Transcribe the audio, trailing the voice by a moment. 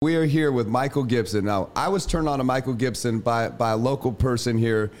We are here with Michael Gibson. Now, I was turned on to Michael Gibson by a local person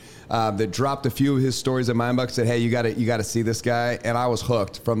here that dropped a few of his stories in my inbox. Said, "Hey, you got to see this guy," and I was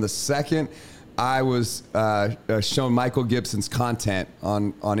hooked from the second I was shown Michael Gibson's content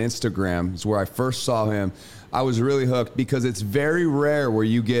on Instagram. Is where I first saw him. I was really hooked because it's very rare where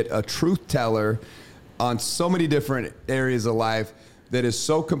you get a truth teller on so many different areas of life that is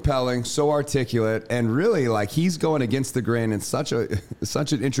so compelling, so articulate, and really like he's going against the grain in such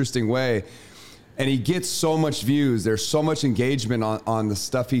an interesting way. And he gets so much views. There's so much engagement on the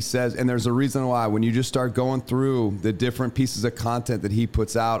stuff he says. And there's a reason why. When you just start going through the different pieces of content that he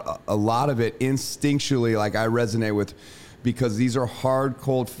puts out, a lot of it instinctually, like I resonate with, because these are hard,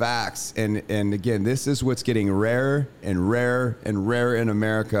 cold facts. And again, this is what's getting rarer and rarer and rarer in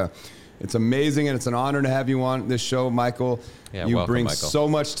America. It's amazing, and it's an honor to have you on this show, Michael. Yeah, you welcome, bring Michael. so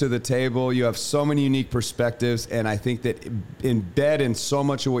much to the table. You have so many unique perspectives, and I think that embedded in so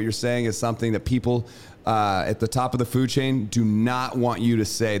much of what you're saying is something that people at the top of the food chain do not want you to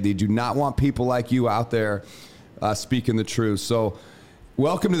say. They do not want people like you out there speaking the truth. So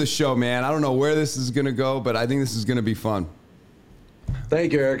welcome to the show, man. I don't know where this is going to go, but I think this is going to be fun.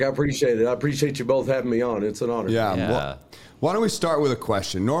 Thank you, Eric. I appreciate it. I appreciate you both having me on. It's an honor. Yeah. Well, why don't we start with a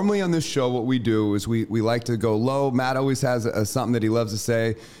question? Normally on this show, what we do is we like to go low. Matt always has something that he loves to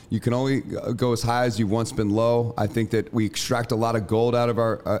say. You can only go as high as you've once been low. I think that we extract a lot of gold out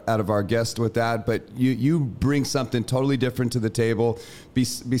of our guest with that. But you bring something totally different to the table.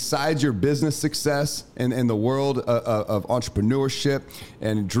 Besides your business success and the world of entrepreneurship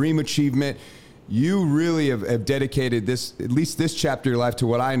and dream achievement, you really have dedicated this, at least this chapter of your life, to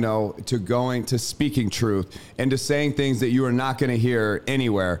what I know, to speaking truth and to saying things that you are not going to hear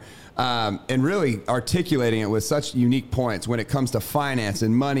anywhere, and really articulating it with such unique points when it comes to finance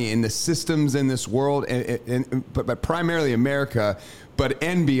and money and the systems in this world, but primarily America,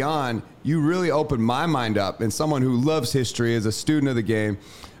 and beyond. You really opened my mind up, and someone who loves history, as a student of the game,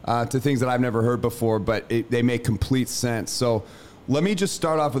 to things that I've never heard before, but they make complete sense. So let me just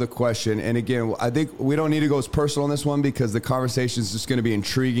start off with a question. And again, I think we don't need to go as personal on this one because the conversation is just going to be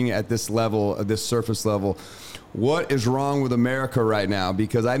intriguing at this level, at this surface level. What is wrong with America right now?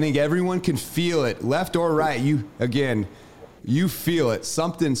 Because I think everyone can feel it, left or right. You feel it.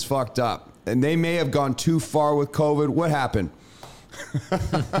 Something's fucked up. And they may have gone too far with COVID. What happened?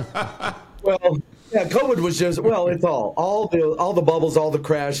 Well, yeah, COVID was just, it's all the bubbles, all the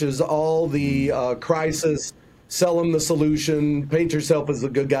crashes, all the crisis. Sell them the solution, paint yourself as a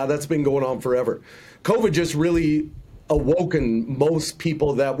good guy. That's been going on forever. COVID just really awoken most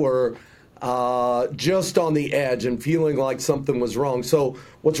people that were just on the edge and feeling like something was wrong. So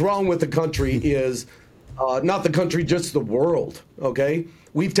what's wrong with the country is not the country, just the world, okay?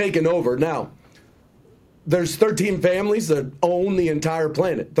 We've taken over. Now, there's 13 families that own the entire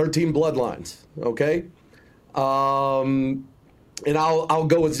planet, 13 bloodlines, okay? And I'll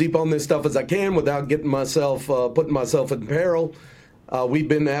go as deep on this stuff as I can without getting myself, putting myself in peril. We've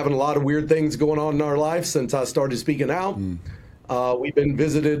been having a lot of weird things going on in our life since I started speaking out. We've been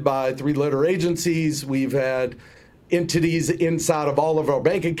visited by 3-letter agencies. We've had entities inside of all of our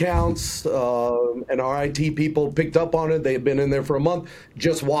bank accounts, and our IT people picked up on it. They had been in there for a month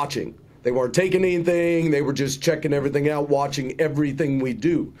just watching. They weren't taking anything. They were just checking everything out, watching everything we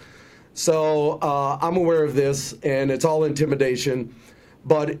do. So I'm aware of this, and it's all intimidation.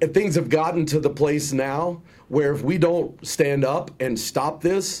 But things have gotten to the place now where if we don't stand up and stop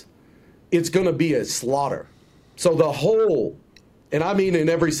this, it's going to be a slaughter. So the whole, and I mean in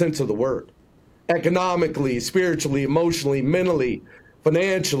every sense of the word, economically, spiritually, emotionally, mentally,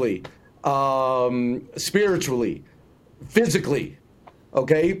 financially, spiritually, physically,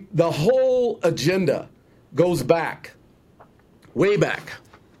 okay? The whole agenda goes back, way back.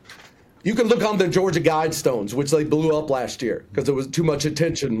 You can look on the Georgia Guidestones, which they blew up last year because there was too much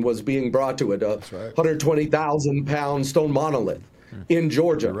attention was being brought to it. That's right. 120,000-pound stone monolith in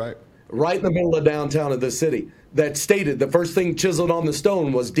Georgia, right in the middle of downtown of the city, that stated the first thing chiseled on the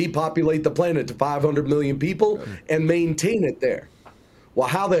stone was depopulate the planet to 500 million people and maintain it there. Well,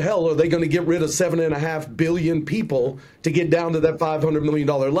 how the hell are they going to get rid of 7.5 billion people to get down to that $500 million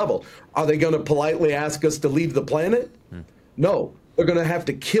level? Are they going to politely ask us to leave the planet? No. They're going to have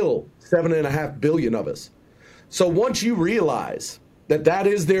to kill 7.5 billion of us. So once you realize that that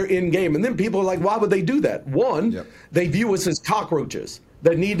is their end game, and then people are like, why would they do that? One, they view us as cockroaches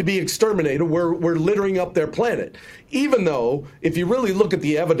that need to be exterminated. We're littering up their planet. Even though, if you really look at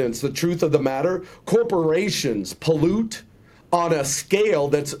the evidence, the truth of the matter, corporations pollute on a scale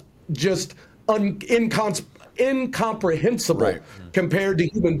that's just incomprehensible compared to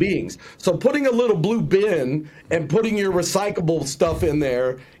human beings. So putting a little blue bin and putting your recyclable stuff in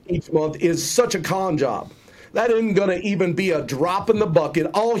there each month is such a con job. That isn't going to even be a drop in the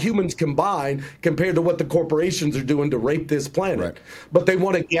bucket, all humans combined, compared to what the corporations are doing to rape this planet. Right. But they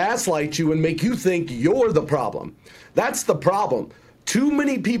want to gaslight you and make you think you're the problem. That's the problem. Too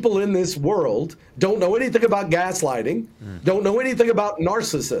many people in this world don't know anything about gaslighting, don't know anything about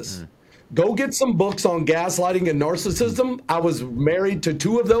narcissists. Go get some books on gaslighting and narcissism. I was married to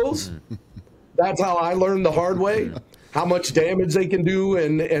 2 of those. That's how I learned the hard way. How much damage they can do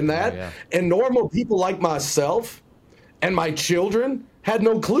and that. Yeah. And normal people like myself and my children had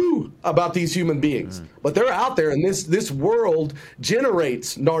no clue about these human beings. But they're out there, and this world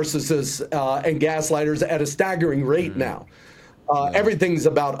generates narcissists and gaslighters at a staggering rate now. Everything's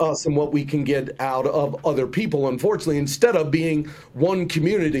about us and what we can get out of other people, unfortunately, instead of being one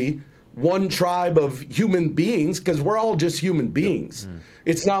community, one tribe of human beings, because we're all just human beings.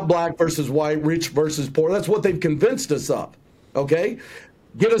 It's not black versus white, rich versus poor. That's what they've convinced us of, okay?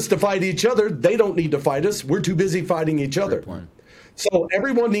 Get us to fight each other. They don't need to fight us. We're too busy fighting each other. So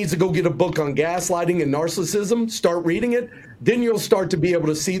everyone needs to go get a book on gaslighting and narcissism, start reading it. Then you'll start to be able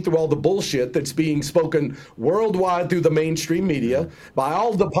to see through all the bullshit that's being spoken worldwide through the mainstream media by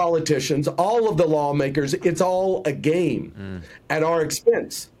all the politicians, all of the lawmakers. It's all a game at our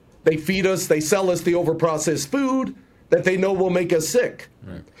expense. They feed us, they sell us the overprocessed food that they know will make us sick,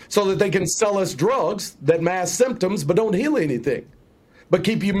 so that they can sell us drugs that mask symptoms but don't heal anything, but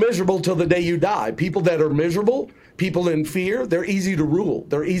keep you miserable till the day you die. People that are miserable, people in fear, they're easy to rule.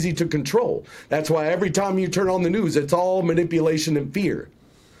 They're easy to control. That's why every time you turn on the news, it's all manipulation and fear.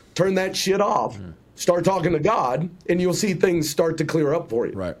 Turn that shit off. Start talking to God, and you'll see things start to clear up for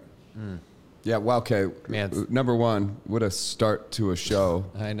you. Right. Yeah, well, okay. Man, number one, what a start to a show.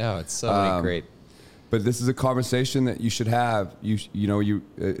 I know, it's so many great. But this is a conversation that you should have. You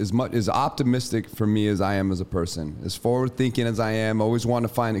as optimistic for me as I am as a person, as forward thinking as I am, always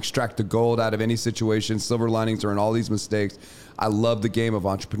want to extract the gold out of any situation. Silver linings are in all these mistakes. I love the game of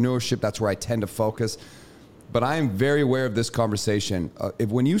entrepreneurship. That's where I tend to focus. But I am very aware of this conversation.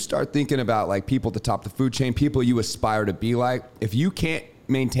 When you start thinking about like people at the top of the food chain, people you aspire to be like, if you can't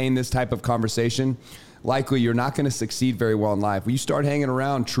maintain this type of conversation, likely you're not going to succeed very well in life. When you start hanging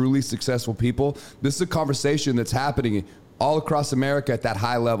around truly successful people, this is a conversation that's happening all across America at that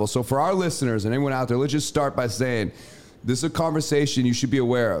high level. So for our listeners and anyone out there, let's just start by saying this is a conversation you should be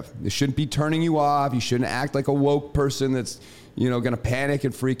aware of. It shouldn't be turning you off. You shouldn't act like a woke person that's going to panic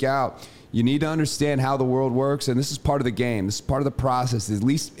and freak out. You need to understand how the world works, and this is part of the game. This is part of the process, at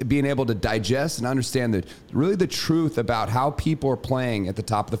least being able to digest and understand the truth about how people are playing at the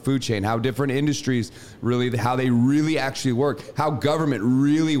top of the food chain, how different industries how they really actually work, how government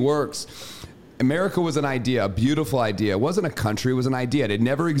really works. America was an idea, a beautiful idea. It wasn't a country, it was an idea. It had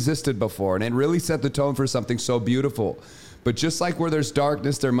never existed before, and it really set the tone for something so beautiful. But just like where there's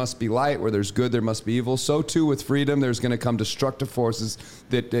darkness, there must be light. Where there's good, there must be evil. So too with freedom, there's going to come destructive forces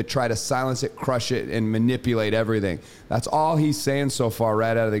that try to silence it, crush it, and manipulate everything. That's all he's saying so far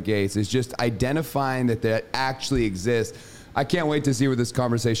right out of the gates, is just identifying that actually exists. I can't wait to see where this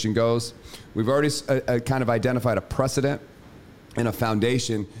conversation goes. We've already kind of identified a precedent and a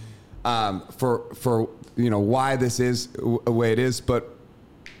foundation for why this is the way it is, but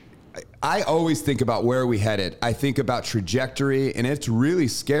I always think about where are we headed. I think about trajectory, and it's really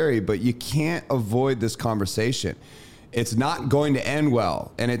scary, but you can't avoid this conversation. It's not going to end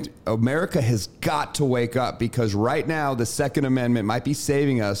well, and America has got to wake up, because right now the Second Amendment might be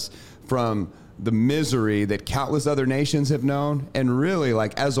saving us from the misery that countless other nations have known. And really,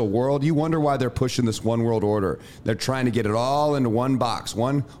 like, as a world, you wonder why they're pushing this one world order. They're trying to get it all into one box,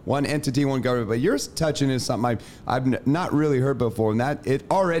 one entity, one government. But you're touching is something I've not really heard before, and that it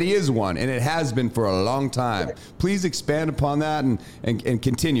already is one, and it has been for a long time. Please expand upon that and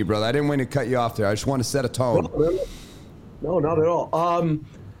continue, brother. I didn't want to cut you off there. I just want to set a tone. No, not at all.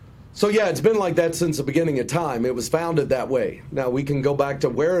 So yeah, it's been like that since the beginning of time. It was founded that way. Now we can go back to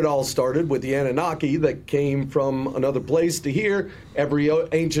where it all started with the Anunnaki that came from another place to here. Every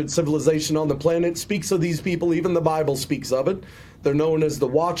ancient civilization on the planet speaks of these people. Even the Bible speaks of it. They're known as the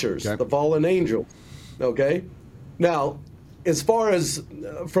Watchers, the fallen angels. Okay? Now, as far as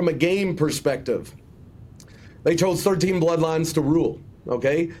from a game perspective, they chose 13 bloodlines to rule.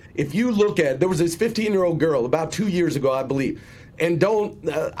 Okay? If you look at, there was this 15-year-old girl about 2 years ago, I believe. And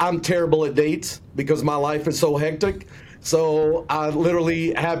I'm terrible at dates because my life is so hectic. So I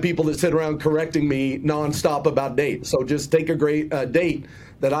literally have people that sit around correcting me nonstop about dates. So just take a great date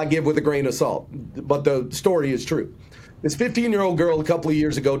that I give with a grain of salt. But the story is true. This 15-year-old girl a couple of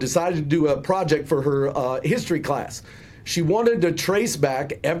years ago decided to do a project for her history class. She wanted to trace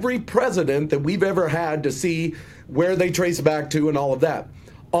back every president that we've ever had to see where they trace back to and all of that.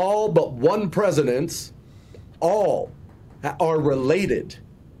 All but one presidents, all are related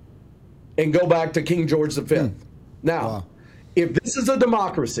and go back to King George V. Now, if this is a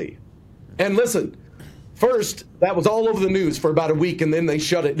democracy, and listen, first, that was all over the news for about a week, and then they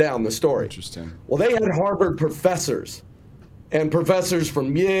shut it down, the story. Interesting. Well, they had Harvard professors and professors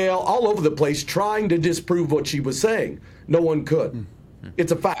from Yale, all over the place, trying to disprove what she was saying. No one could.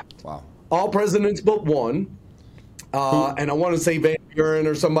 It's a fact. Wow. All presidents but one. And I want to say Van Buren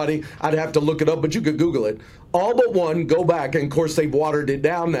or somebody. I'd have to look it up, but you could Google it. All but one go back, and of course they've watered it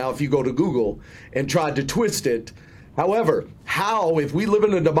down now if you go to Google and tried to twist it. However, how, if we live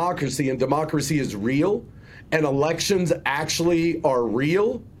in a democracy and democracy is real and elections actually are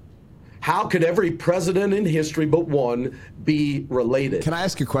real, how could every president in history but one be related? Can I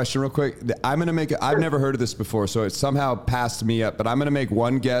ask you a question real quick? I'm going to make it. I've never heard of this before, so it somehow passed me up. But I'm going to make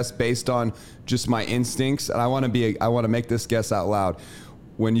one guess based on just my instincts, and I want to make this guess out loud.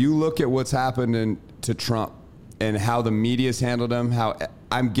 When you look at what's happened to Trump and how the media's handled him, how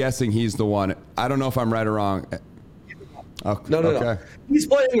I'm guessing he's the one. I don't know if I'm right or wrong. Okay. No. He's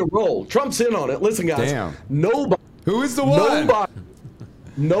playing a role. Trump's in on it. Listen, guys. Damn. Nobody. Who is the one?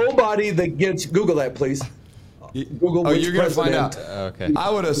 Nobody that gets, Google that, please. Google which you're going to find out. Okay. I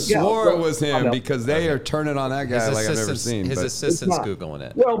would have swore it was him because they are turning on that guy like I've never seen. His assistant's Googling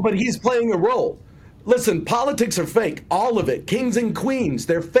it. Well, but he's playing a role. Listen, politics are fake. All of it. Kings and queens,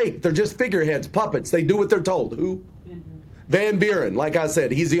 they're fake. They're just figureheads, puppets. They do what they're told. Who? Van Buren. Like I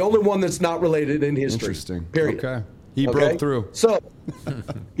said, he's the only one that's not related in history. Interesting. Period. Okay. He broke through. So,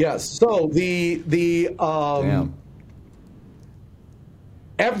 yes. So Damn.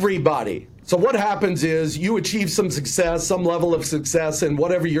 Everybody. So what happens is you achieve some success, some level of success in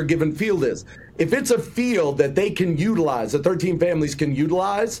whatever your given field is. If it's a field that they can utilize, the 13 families can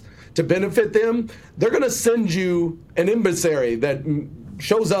utilize to benefit them, they're going to send you an emissary that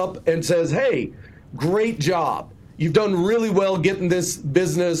shows up and says, hey, great job. You've done really well getting this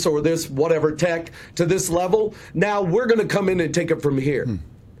business or this whatever tech to this level. Now we're going to come in and take it from here.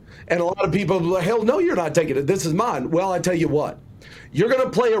 And a lot of people are like, hell no, you're not taking it. This is mine. Well, I tell you what. You're going to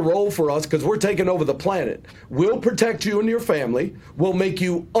play a role for us because we're taking over the planet. We'll protect you and your family. We'll make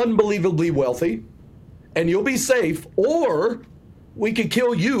you unbelievably wealthy, and you'll be safe, or we could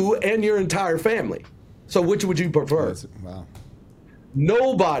kill you and your entire family. So which would you prefer? Wow.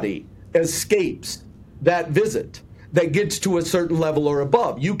 Nobody escapes that visit that gets to a certain level or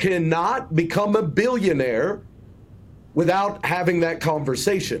above. You cannot become a billionaire without having that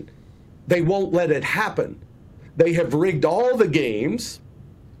conversation. They won't let it happen. They have rigged all the games.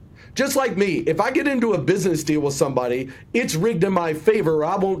 Just like me, if I get into a business deal with somebody, it's rigged in my favor or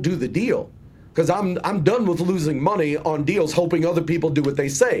I won't do the deal. Because I'm done with losing money on deals hoping other people do what they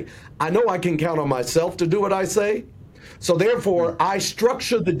say. I know I can count on myself to do what I say. So therefore, I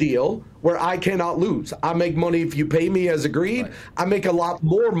structure the deal where I cannot lose. I make money if you pay me as agreed. Right. I make a lot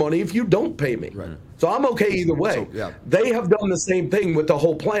more money if you don't pay me. Right. So I'm okay either way. So, They have done the same thing with the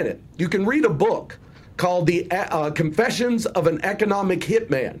whole planet. You can read a book called The Confessions of an Economic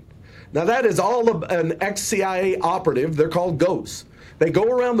Hitman. Now that is all of an ex-CIA operative. They're called ghosts. They go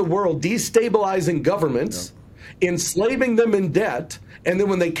around the world destabilizing governments, enslaving them in debt, and then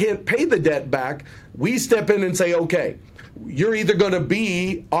when they can't pay the debt back, we step in and say, okay, you're either going to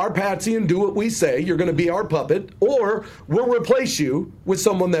be our patsy and do what we say, you're going to be our puppet, or we'll replace you with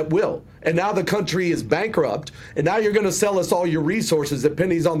someone that will. And now the country is bankrupt, and now you're going to sell us all your resources at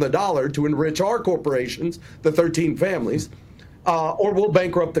pennies on the dollar to enrich our corporations, the 13 families, or we'll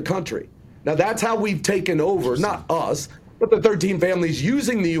bankrupt the country. Now that's how we've taken over, not us, but the 13 families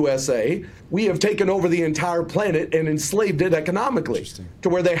using the USA. We have taken over the entire planet and enslaved it economically to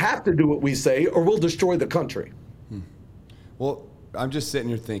where they have to do what we say or we'll destroy the country. Well, I'm just sitting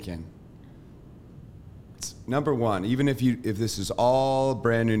here thinking, number one, even if this is all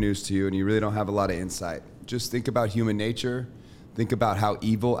brand new news to you and you really don't have a lot of insight, just think about human nature. Think about how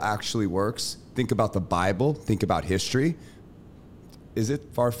evil actually works. Think about the Bible. Think about history. Is it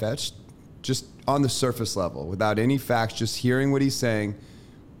far-fetched? Just on the surface level, without any facts, just hearing what he's saying,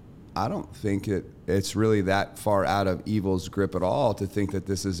 I don't think it's really that far out of evil's grip at all to think that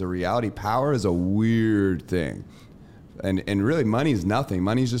this is a reality. Power is a weird thing. And really, money's nothing.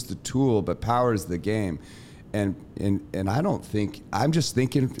 Money's just a tool, but power is the game. And I don't think, I'm just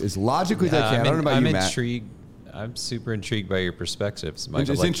thinking as logically as I can. I don't know about you, Matt. Intrigued. I'm super intrigued by your perspectives,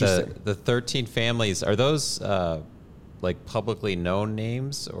 Michael. It's interesting. The 13 families, are those like publicly known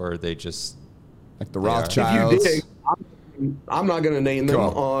names, or are they just like the Rothschilds? If you dig, I'm not going to name them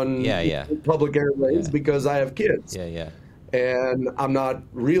on public airways because I have kids. And I'm not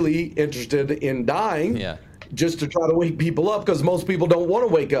really interested in dying just to try to wake people up, because most people don't want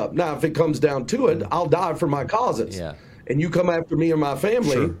to wake up. Now, if it comes down to it, I'll die for my causes. And you come after me or my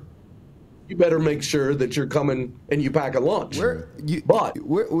family, you better make sure that you're coming and you pack a lunch.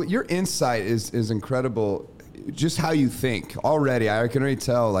 Your insight is incredible. Just how you think already, I can already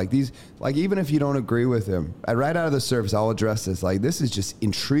tell. Like these, like even if you don't agree with him, right out of the surface, I'll address this. Like this is just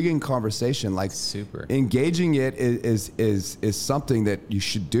intriguing conversation. Like super engaging it is something that you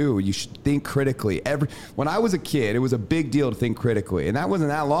should do. You should think critically. When I was a kid, it was a big deal to think critically, and that wasn't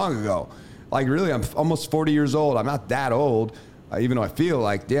that long ago. Like really, I'm almost 40 years old. I'm not that old. Even though I feel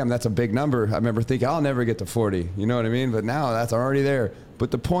like, damn, that's a big number. I remember thinking, I'll never get to 40. You know what I mean? But now that's already there. But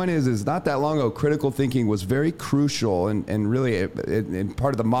the point is not that long ago, critical thinking was very crucial and really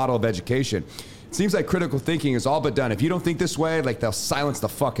part of the model of education. It seems like critical thinking is all but done. If you don't think this way, like they'll silence the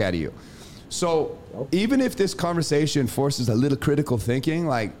fuck out of you. So even if this conversation forces a little critical thinking,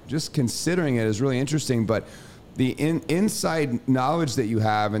 like just considering it is really interesting. But the inside knowledge that you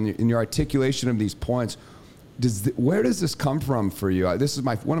have and in your articulation of these points, where does this come from for you? This is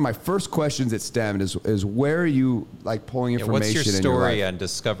one of my first questions that stemmed is where are you like pulling information? What's your story on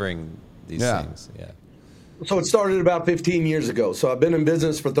discovering these things? So it started about 15 years ago. So I've been in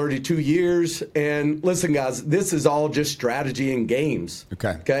business for 32 years. And listen, guys, this is all just strategy and games.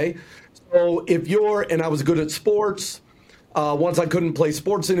 Okay. So and I was good at sports. Once I couldn't play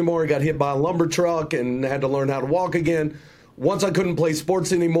sports anymore, I got hit by a lumber truck and had to learn how to walk again. Once I couldn't play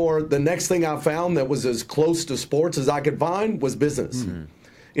sports anymore, the next thing I found that was as close to sports as I could find was business.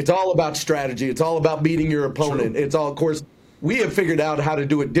 It's all about strategy. It's all about beating your opponent. It's all, of course, we have figured out how to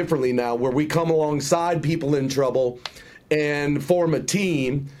do it differently now, where we come alongside people in trouble and form a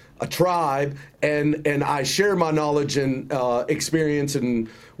team, a tribe, and I share my knowledge and experience and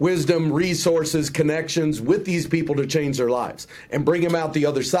wisdom, resources, connections with these people to change their lives and bring them out the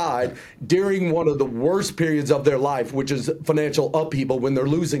other side during one of the worst periods of their life, which is financial upheaval when they're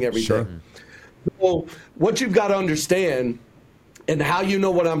losing everything. So what you've got to understand, and how you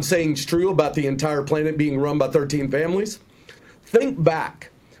know what I'm saying is true about the entire planet being run by 13 families, think back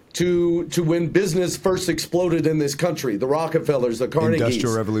to when business first exploded in this country, the Rockefellers, the Carnegies.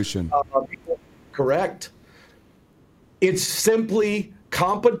 Industrial Revolution. Correct. It's simply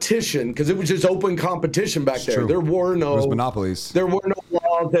competition, because it was just open competition back there. There were no monopolies. There were no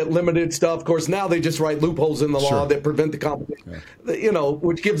laws that limited stuff. Of course, now they just write loopholes in the law that prevent the competition,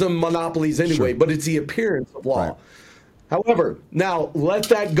 which gives them monopolies anyway, but it's the appearance of law. However, now let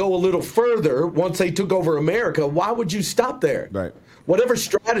that go a little further. Once they took over America, why would you stop there? Whatever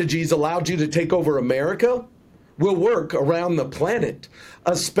strategies allowed you to take over America will work around the planet.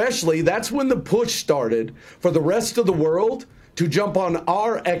 Especially, that's when the push started for the rest of the world to jump on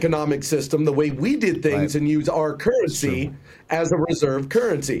our economic system the way we did things and use our currency as a reserve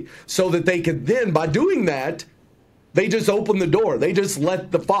currency, so that they could then, by doing that, they just opened the door. They just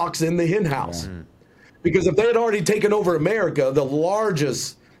let the fox in the hen house. Because if they had already taken over America, the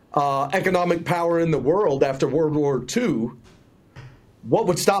largest economic power in the world after World War II, what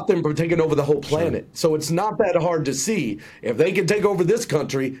would stop them from taking over the whole planet? So it's not that hard to see. If they can take over this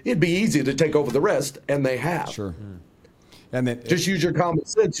country, it'd be easy to take over the rest, and they have. And then just use your common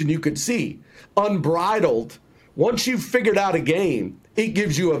sense, and you could see unbridled. Once you've figured out a game, it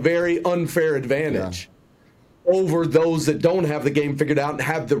gives you a very unfair advantage over those that don't have the game figured out and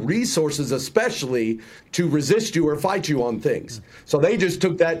have the resources, especially to resist you or fight you on things. So they just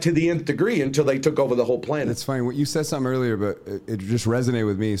took that to the nth degree until they took over the whole planet. It's funny. You said something earlier, but it just resonated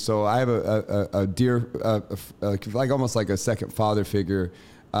with me. So I have a dear, like almost like a second father figure,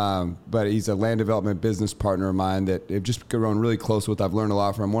 but he's a land development business partner of mine that I've just grown really close with. I've learned a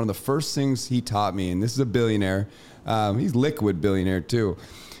lot from. One of the first things he taught me, and this is a billionaire, he's liquid billionaire too.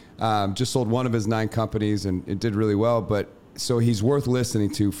 Just sold one of his 9 companies and it did really well. But so he's worth listening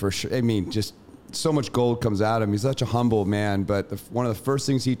to for sure. I mean, just so much gold comes out of him. He's such a humble man. But one of the first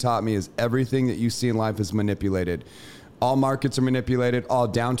things he taught me is everything that you see in life is manipulated. All markets are manipulated. All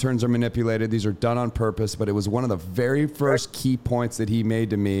downturns are manipulated. These are done on purpose. But it was one of the very first key points that he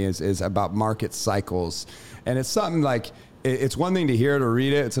made to me is about market cycles. And it's something like, it's one thing to hear it or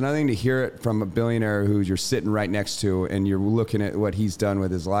read it. It's another thing to hear it from a billionaire who you're sitting right next to and you're looking at what he's done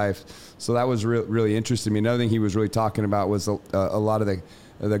with his life. So that was really interesting to me. Another thing he was really talking about was a lot of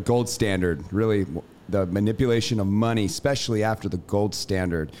the gold standard, really the manipulation of money, especially after the gold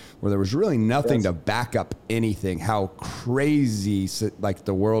standard, where there was really nothing to back up anything, how crazy like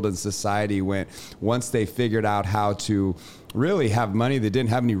the world and society went once they figured out how to really have money that didn't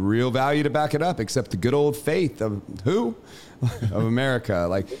have any real value to back it up, except the good old faith of who? Of America.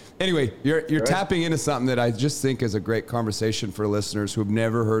 Like, anyway, you're right. Tapping into something that I just think is a great conversation for listeners who've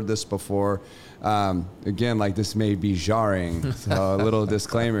never heard this before. Again, like, this may be jarring, so a little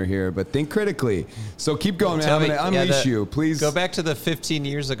disclaimer here, but think critically. So keep going, man. I'm going to unleash you. Please go back to the 15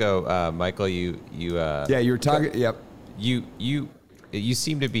 years ago, Michael. You were talking. Yep. You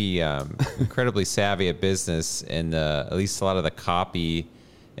seem to be incredibly savvy at business, and at least a lot of the copy,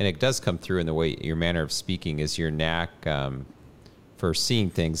 and it does come through in the way your manner of speaking is your knack for seeing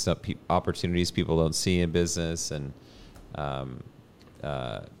things, opportunities people don't see in business, and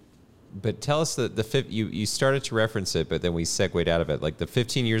but tell us you started to reference it, but then we segued out of it. Like the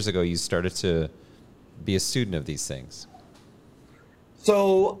 15 years ago, you started to be a student of these things.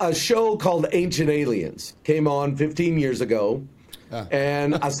 So a show called Ancient Aliens came on 15 years ago.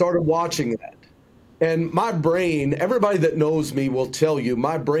 And I started watching that. And my brain, everybody that knows me will tell you,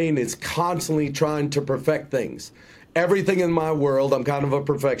 my brain is constantly trying to perfect things. Everything in my world, I'm kind of a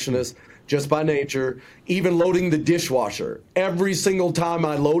perfectionist just by nature. Even loading the dishwasher. Every single time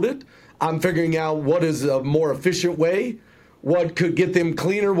I load it, I'm figuring out what is a more efficient way, what could get them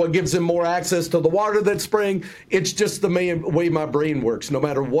cleaner, what gives them more access to the water that's spraying. It's just the way my brain works, no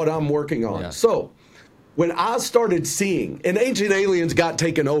matter what I'm working on. Yeah. So when I started seeing, and Ancient Aliens got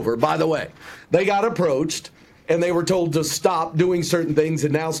taken over, by the way, they got approached and they were told to stop doing certain things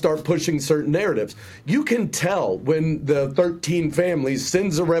and now start pushing certain narratives. You can tell when the 13 Families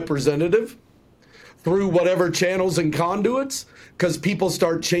sends a representative through whatever channels and conduits, because people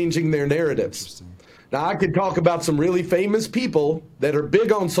start changing their narratives. Now, I could talk about some really famous people that are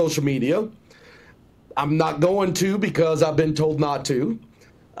big on social media. I'm not going to because I've been told not to.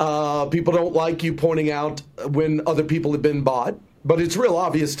 People don't like you pointing out when other people have been bought, but it's real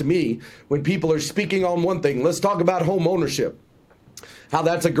obvious to me when people are speaking on one thing. Let's talk about home ownership, how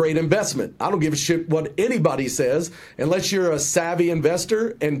that's a great investment. I don't give a shit what anybody says. Unless you're a savvy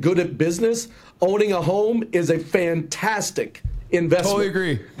investor and good at business, owning a home is a fantastic investment. Totally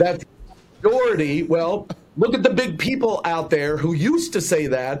agree. That's majority. Well, look at the big people out there who used to say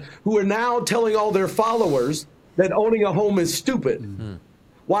that, who are now telling all their followers that owning a home is stupid. Mm-hmm.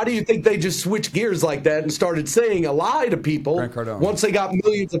 Why do you think they just switched gears like that and started saying a lie to people once they got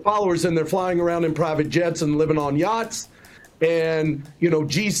millions of followers and they're flying around in private jets and living on yachts? And,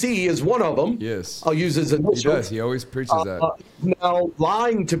 GC is one of them. Yes. I'll use his initials. He does. He always preaches that. Now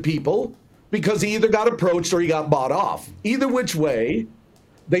lying to people because he either got approached or he got bought off. Either which way,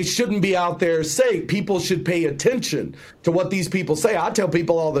 they shouldn't be out there saying. People should pay attention to what these people say. I tell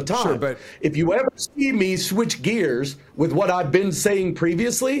people all the time, but if you ever see me switch gears with what I've been saying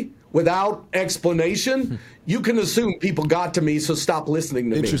previously without explanation, you can assume people got to me, so stop listening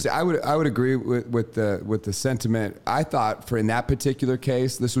to me. Interesting. I would agree with the sentiment. I thought in that particular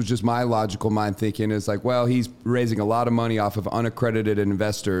case, this was just my logical mind thinking is like, well, he's raising a lot of money off of unaccredited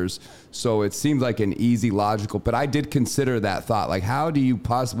investors, so it seems like an easy logical. But I did consider that thought. Like, how do you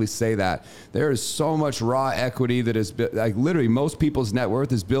possibly say that? There is so much raw equity that is like literally most people's net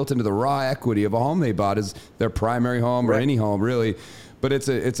worth is built into the raw equity of a home they bought as their primary home or any home really. But it's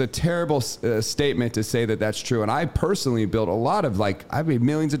a terrible statement to say that that's true. And I personally built a lot of I made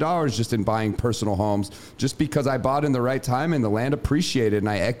millions of dollars just in buying personal homes just because I bought in the right time and the land appreciated and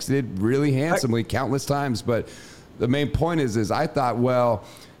I exited really handsomely countless times. But the main point is I thought, well,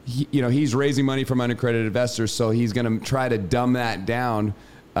 he's raising money from unaccredited investors, so he's going to try to dumb that down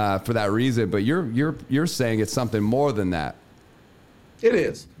for that reason. But you're saying it's something more than that. It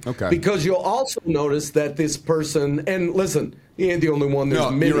is. Okay. Because you'll also notice that this person, and listen, he ain't the only one. There's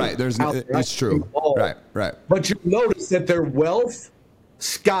many. You're right. It's true. Right. But you'll notice that their wealth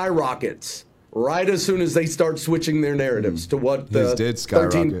skyrockets right as soon as they start switching their narratives to what the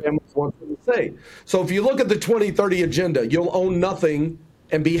 13 families want them to say. So if you look at the 2030 agenda, you'll own nothing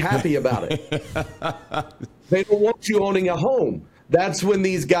and be happy about it. They don't want you owning a home. That's when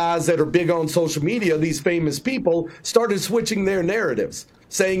these guys that are big on social media, these famous people, started switching their narratives,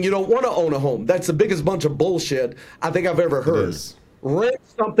 saying you don't want to own a home. That's the biggest bunch of bullshit I think I've ever heard. Rent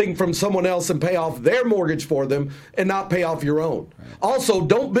something from someone else and pay off their mortgage for them and not pay off your own. Right. Also,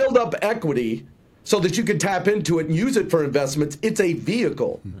 don't build up equity so that you can tap into it and use it for investments. It's a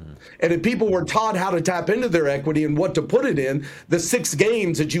vehicle. Mm-hmm. And if people were taught how to tap into their equity and what to put it in, the 6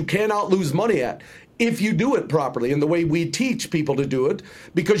 games that you cannot lose money at, if you do it properly and the way we teach people to do it,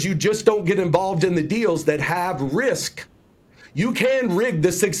 because you just don't get involved in the deals that have risk. You can rig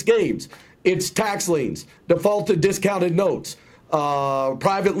the 6 games. It's tax liens, defaulted discounted notes,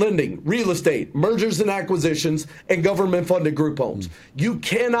 private lending, real estate, mergers and acquisitions, and government-funded group homes. You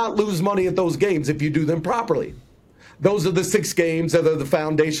cannot lose money at those games if you do them properly. Those are the 6 games that are the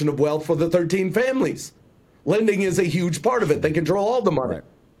foundation of wealth for the 13 families. Lending is a huge part of it. They control all the money. Right.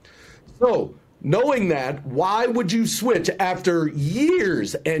 So, knowing that, why would you switch after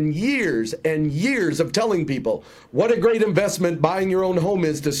years and years and years of telling people what a great investment buying your own home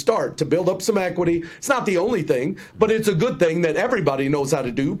is to start, to build up some equity? It's not the only thing, but it's a good thing that everybody knows how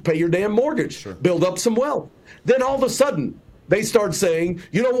to do. Pay your damn mortgage, sure. Build up some wealth. Then all of a sudden, they start saying,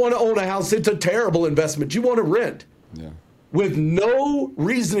 you don't want to own a house. It's a terrible investment. You want to rent. Yeah. With no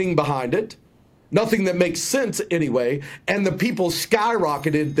reasoning behind it. Nothing that makes sense anyway, and the people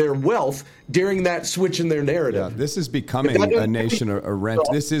skyrocketed their wealth during that switch in their narrative. Yeah, this is becoming a nation of rent.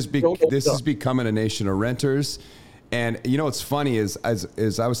 This is becoming a nation of renters. And you know what's funny is,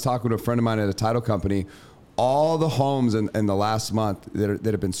 as I was talking to a friend of mine at a title company, all the homes in the last month that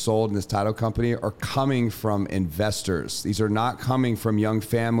have been sold in this title company are coming from investors. These are not coming from young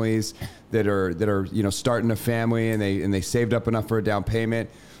families that are starting a family and they saved up enough for a down payment.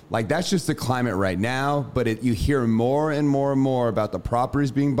 Like, that's just the climate right now, but you hear more and more and more about the properties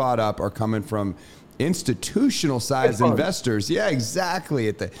being bought up are coming from institutional sized investors. Yeah, exactly.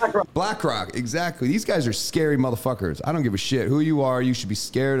 At the BlackRock, exactly. These guys are scary motherfuckers. I don't give a shit who you are. You should be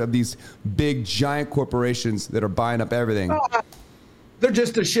scared of these big, giant corporations that are buying up everything. They're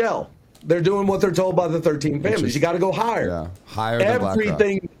just a shell. They're doing what they're told by the 13 families. You got to go higher. Yeah, higher than BlackRock.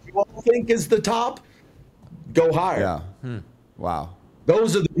 Everything you all think is the top, go higher. Yeah. Wow.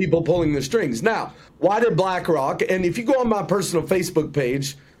 Those are the people pulling the strings. Now, why did BlackRock, and if you go on my personal Facebook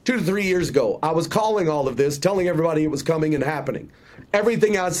page, 2 to 3 years ago, I was calling all of this, telling everybody it was coming and happening.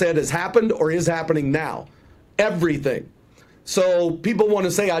 Everything I said has happened or is happening now. Everything. So people want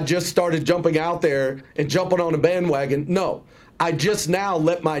to say I just started jumping out there and jumping on a bandwagon. No, I just now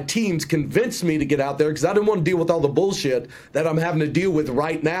let my teams convince me to get out there because I didn't want to deal with all the bullshit that I'm having to deal with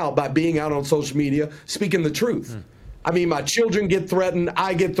right now by being out on social media, speaking the truth. I mean, my children get threatened.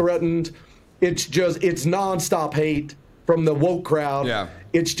 I get threatened. It's nonstop hate from the woke crowd. Yeah.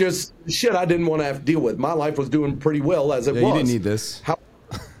 It's just shit I didn't want to have to deal with. My life was doing pretty well as it was. You didn't need this.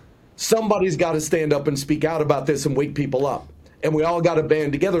 Somebody's got to stand up and speak out about this and wake people up. And we all got to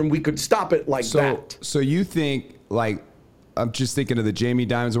band together and we could stop it like that. So you think, like, I'm just thinking of the Jamie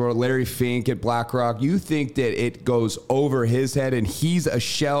Dimons world, Larry Fink at BlackRock. You think that it goes over his head and he's a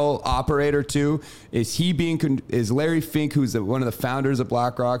shell operator too? Is Larry Fink, who's one of the founders of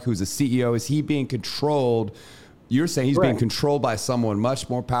BlackRock, who's a CEO, is he being controlled? You're saying he's being controlled by someone much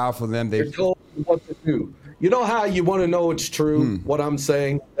more powerful than them. They're told what to do. You know how you want to know it's true, what I'm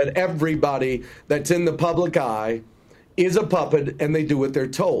saying? That everybody that's in the public eye is a puppet and they do what they're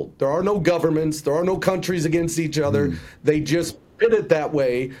told. There are no governments. There are no countries against each other. They just pit it that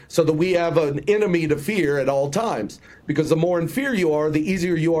way so that we have an enemy to fear at all times. Because the more in fear you are, the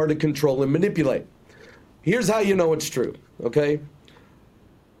easier you are to control and manipulate. Here's how you know it's true, okay?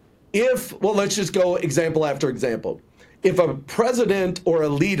 Let's just go example after example. If a president or a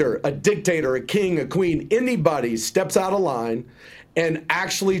leader, a dictator, a king, a queen, anybody steps out of line and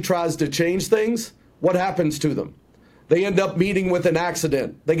actually tries to change things, what happens to them? They end up meeting with an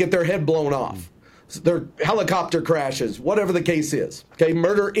accident. They get their head blown off. Their helicopter crashes, whatever the case is. Okay,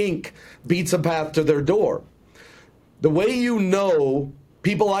 Murder Inc. beats a path to their door. The way you know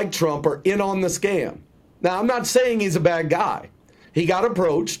people like Trump are in on the scam. Now, I'm not saying he's a bad guy. He got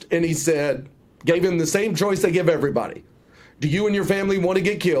approached and he gave him the same choice they give everybody. Do you and your family want to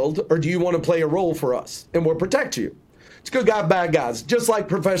get killed or do you want to play a role for us? And we'll protect you. It's good guy, bad guys, just like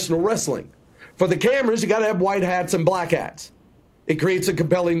professional wrestling. For the cameras, you got to have white hats and black hats. It creates a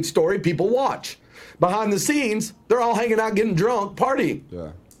compelling story people watch. Behind the scenes, they're all hanging out, getting drunk, partying.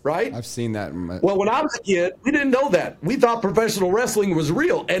 Yeah. Right? I've seen that. Well, when I was a kid, we didn't know that. We thought professional wrestling was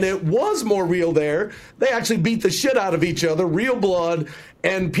real, and it was more real there. They actually beat the shit out of each other, real blood,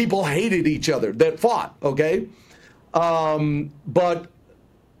 and people hated each other that fought, okay? But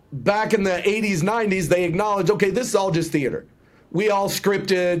back in the 80s, 90s, they acknowledged, okay, this is all just theater. We all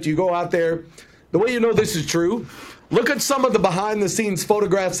scripted. You go out there. The way you know this is true, look at some of the behind-the-scenes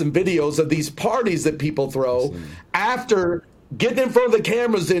photographs and videos of these parties that people throw after getting in front of the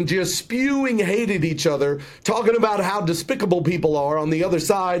cameras and just spewing hate at each other, talking about how despicable people are on the other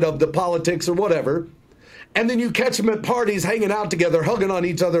side of the politics or whatever. And then you catch them at parties hanging out together, hugging on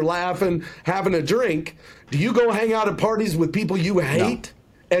each other, laughing, having a drink. Do you go hang out at parties with people you hate?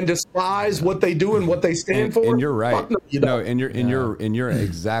 No. And despise what they do and what they stand for. And you're right. You're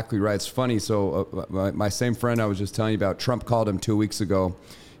exactly right. It's funny. So my same friend I was just telling you about, Trump called him 2 weeks ago.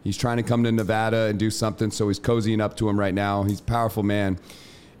 He's trying to come to Nevada and do something, so he's cozying up to him right now. He's a powerful man.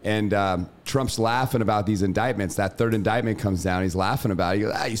 And Trump's laughing about these indictments. That third indictment comes down. He's laughing about it. He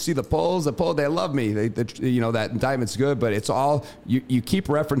goes, you see the polls? The poll, they love me. That indictment's good, but it's all, you keep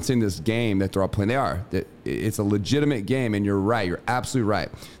referencing this game that they're all playing. They are. It's a legitimate game, and you're right. You're absolutely right.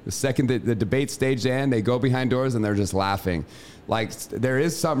 The second the debate stage ends, they go behind doors, and they're just laughing. Like, there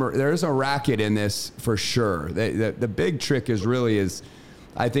is a racket in this for sure. The big trick is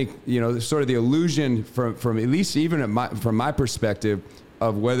I think, sort of the illusion from at least even from my perspective,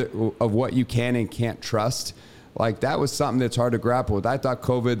 of what you can and can't trust. Like, that was something that's hard to grapple with. I thought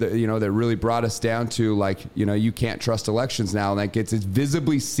COVID, that really brought us down to, you can't trust elections now, and it's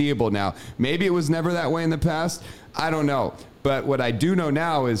visibly seeable now. Maybe it was never that way in the past. I don't know. But what I do know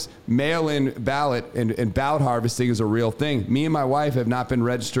now is mail-in ballot and ballot harvesting is a real thing. Me and my wife have not been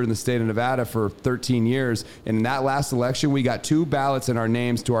registered in the state of Nevada for 13 years. And in that last election, we got 2 ballots in our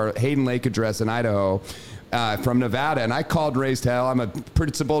names to our Hayden Lake address in Idaho. From Nevada, and I called raised hell. I'm a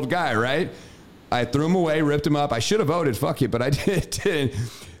principled guy, right? I threw him away, ripped him up. I should have voted, fuck it, but I didn't.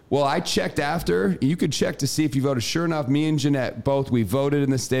 Well, I checked after. You could check to see if you voted. Sure enough, me and Jeanette both, we voted in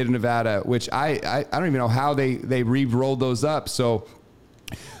the state of Nevada, which I don't even know how they re-rolled those up. So,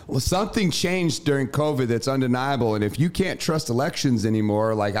 well, something changed during COVID that's undeniable. And if you can't trust elections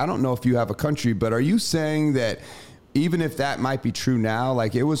anymore, I don't know if you have a country, but are you saying that even if that might be true now,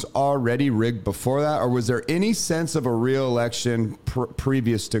 it was already rigged before that? Or was there any sense of a real election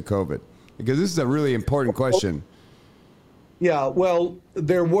previous to COVID? Because this is a really important question. Yeah, well,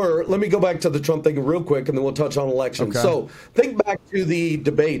 there were. Let me go back to the Trump thing real quick, and then we'll touch on elections. Okay. So think back to the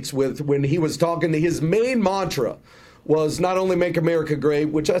debates when he was talking. His main mantra was not only make America great,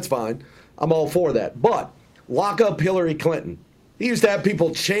 which that's fine. I'm all for that. But lock up Hillary Clinton. He used to have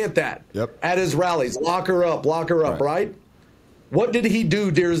people chant that at his rallies. Lock her up, right? What did he do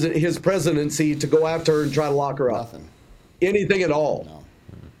during his presidency to go after her and try to lock her up? Nothing. Anything at all? No.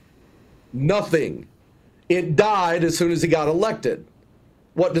 Nothing. It died as soon as he got elected.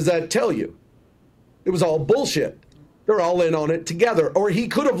 What does that tell you? It was all bullshit. They're all in on it together. Or he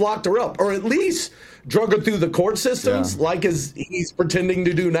could have locked her up, or at least drug her through the court systems, like he's pretending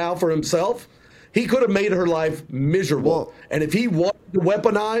to do now for himself. He could have made her life miserable. Well, and if he wanted to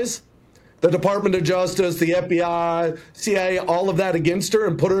weaponize the Department of Justice, the FBI, CIA, all of that against her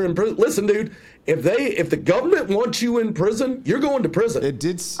and put her in prison, listen, dude, if the government wants you in prison, you're going to prison.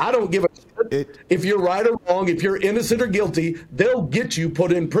 I don't give a shit if you're right or wrong, if you're innocent or guilty, they'll get you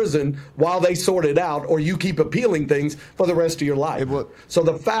put in prison while they sort it out, or you keep appealing things for the rest of your life. So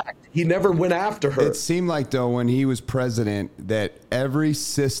the fact he never went after her. It seemed like, though, when he was president, that every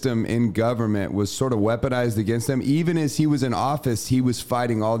system in government was sort of weaponized against him. Even as he was in office, he was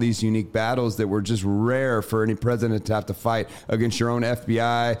fighting all these unique battles that were just rare for any president to have to fight against your own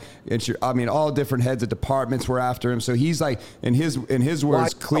FBI. All different heads of departments were after him. So he's like, in his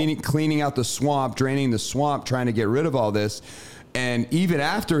words, cleaning out the swamp, draining the swamp, trying to get rid of all this. And even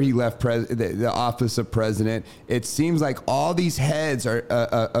after he left the office of president, it seems like all these heads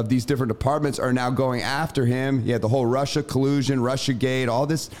of these different departments are now going after him. He had the whole Russia collusion, Russiagate, all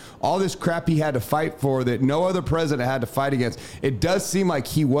this crap he had to fight for that no other president had to fight against. It does seem like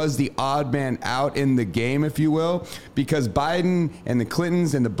he was the odd man out in the game, if you will, because Biden and the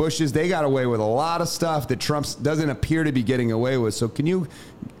Clintons and the Bushes, they got away with a lot of stuff that Trump doesn't appear to be getting away with. So can you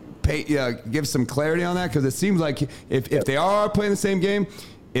give some clarity on that? Because it seems like if they are playing the same game,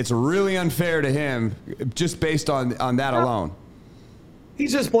 it's really unfair to him just based on that alone.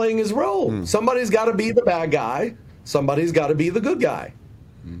 He's just playing his role. Somebody's got to be the bad guy. Somebody's got to be the good guy.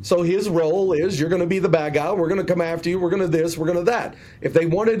 So his role is, you're going to be the bad guy. We're going to come after you. We're going to this. We're going to that. If they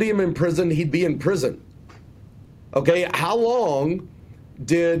wanted him in prison, he'd be in prison. Okay, how long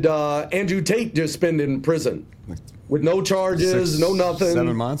did Andrew Tate just spend in prison? With no charges, no nothing.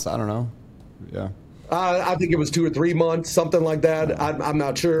 7 months? I don't know. Yeah. I think it was 2 or 3 months, something like that. I'm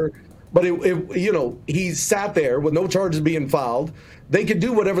not sure. But, he sat there with no charges being filed. They could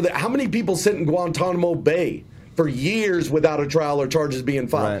do whatever. How many people sit in Guantanamo Bay for years without a trial or charges being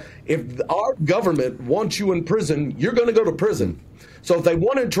filed? Right. If our government wants you in prison, you're going to go to prison. So if they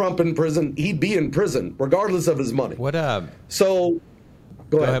wanted Trump in prison, he'd be in prison, regardless of his money. So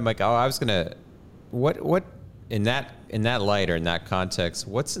go ahead, Mike. I was going to – what – in that light, or in that context,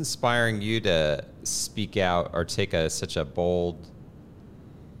 what's inspiring you to speak out or take such a bold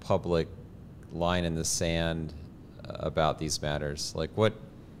public line in the sand about these matters? Like what?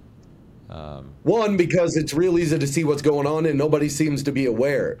 One, because it's real easy to see what's going on and nobody seems to be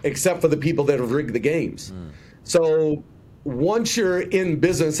aware, except for the people that have rigged the games. So once you're in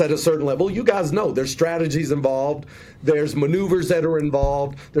business at a certain level, you guys know there's strategies involved, there's maneuvers that are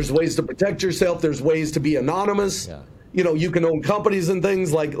involved, there's ways to protect yourself, there's ways to be anonymous. Yeah. You know, you can own companies and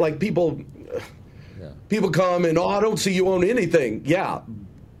things like people. Yeah. People come and, I don't see you own anything. Yeah,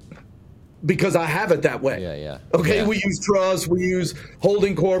 because I have it that way. Yeah. Okay, Yeah. we use trust, we use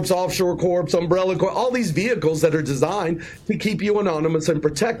holding corps, offshore corps, umbrella corps, all these vehicles that are designed to keep you anonymous and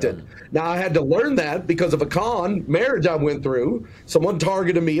protected. Now, I had to learn that because of a con marriage I went through. Someone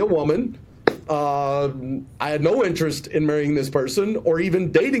targeted me, a woman. I had no interest in marrying this person or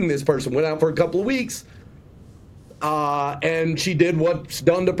even dating this person. Went out for a couple of weeks. And she did what's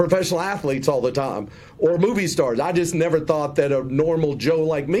done to professional athletes all the time or movie stars. I just never thought that a normal Joe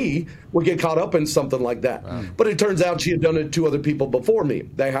like me would get caught up in something like that. Wow. But it turns out she had done it to other people before me.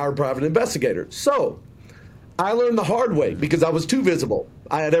 They hired private investigators. So I learned the hard way because I was too visible.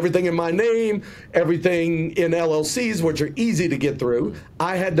 I had everything in my name, everything in LLCs, which are easy to get through.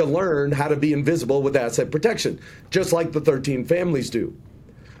 I had to learn how to be invisible with asset protection, just like the 13 families do.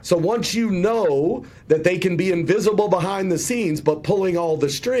 So once you know that they can be invisible behind the scenes, but pulling all the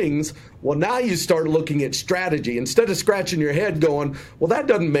strings, well, now you start looking at strategy. Instead of scratching your head going, well, that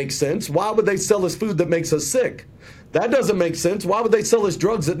doesn't make sense. Why would they sell us food that makes us sick? That doesn't make sense. Why would they sell us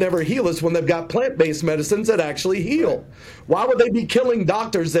drugs that never heal us when they've got plant-based medicines that actually heal? Why would they be killing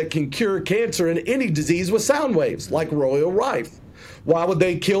doctors that can cure cancer and any disease with sound waves, like Royal Rife? Why would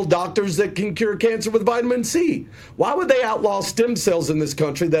they kill doctors that can cure cancer with vitamin C? Why would they outlaw stem cells in this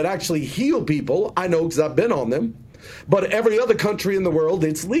country that actually heal people? I know because I've been on them. But every other country in the world,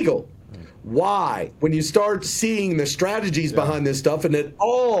 it's legal. Why? When you start seeing the strategies behind this stuff, and it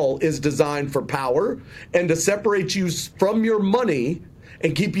all is designed for power and to separate you from your money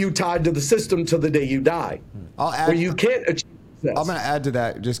and keep you tied to the system till the day you die. I'll add, where you can't achieve success. I'm going to add to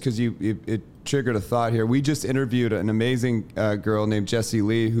that just because it triggered a thought here. We just interviewed an amazing girl named Jessie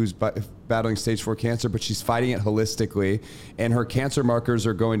Lee who's battling stage 4 cancer, but she's fighting it holistically, and her cancer markers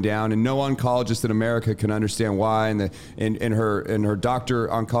are going down, and no oncologist in America can understand why. And her doctor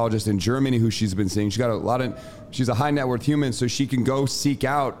oncologist in Germany, who she's been seeing, she's a high net worth human, so she can go seek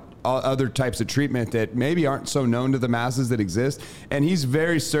out other types of treatment that maybe aren't so known to the masses that exist. And he's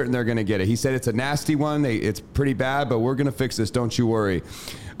very certain they're going to get it. He said it's a nasty one. It's pretty bad, but we're going to fix this. Don't you worry.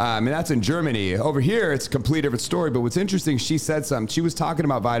 And that's in Germany. Over here, it's a complete different story. But what's interesting, she said something. She was talking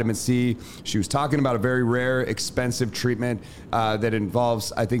about vitamin C. She was talking about a very rare, expensive treatment that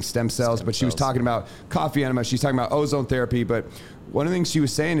involves, I think, stem cells. But she was talking about coffee enema. She's talking about ozone therapy. But one of the things she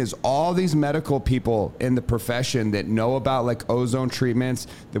was saying is all these medical people in the profession that know about like ozone treatments,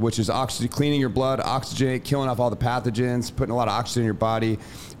 which is oxygen, cleaning your blood, oxygenate, killing off all the pathogens, putting a lot of oxygen in your body.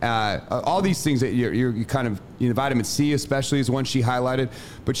 All these things that you kind of, vitamin C especially is one she highlighted.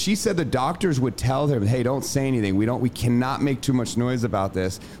 But she said the doctors would tell them, hey, don't say anything. We cannot make too much noise about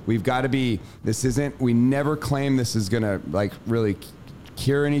this. We've got to be, we never claim this is going to like really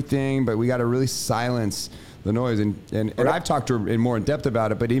cure anything, but we got to really silence the noise. And I've talked to her in more in depth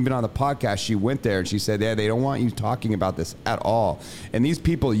about it, but even on the podcast, she went there and she said, yeah, they don't want you talking about this at all. And these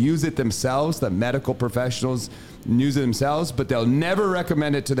people use it themselves, the medical professionals use it themselves, but they'll never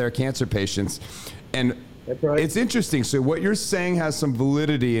recommend it to their cancer patients. And that's right. It's interesting. So what you're saying has some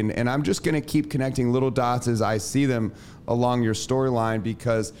validity, and I'm just going to keep connecting little dots as I see them along your storyline,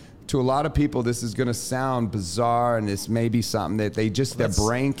 because to a lot of people, this is going to sound bizarre, and this may be something that their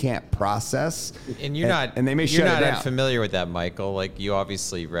brain can't process. And they may shut it down. You're not familiar with that, Michael. Like, you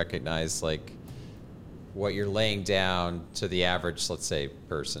obviously recognize like what you're laying down to the average, let's say,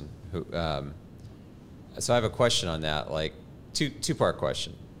 person. Who. So I have a question on that. Like, two-part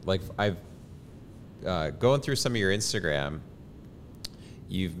question. Like, I've going through some of your Instagram.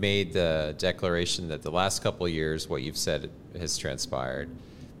 You've made the declaration that the last couple of years, what you've said has transpired.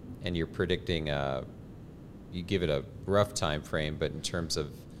 And you're predicting, you give it a rough time frame, but in terms of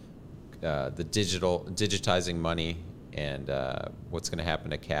the digitizing money and what's going to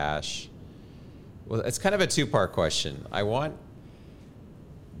happen to cash. Well, it's kind of a two-part question.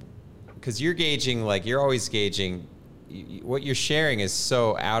 Because you're gauging, like you're always gauging, what you're sharing is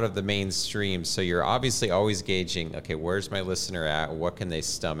so out of the mainstream. So you're obviously always gauging, okay, where's my listener at? What can they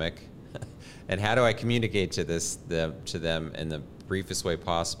stomach? And how do I communicate to them in the briefest way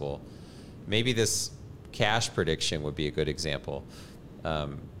possible? Maybe this cash prediction would be a good example.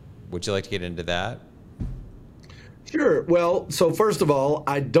 Would you like to get into that? Sure. Well, so first of all,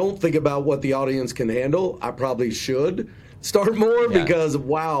 I don't think about what the audience can handle. I probably should start more because,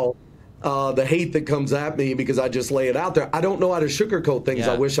 wow, the hate that comes at me because I just lay it out there. I don't know how to sugarcoat things.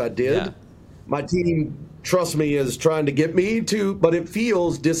 I wish I did. Yeah. My team trust me, is trying to get me to, but it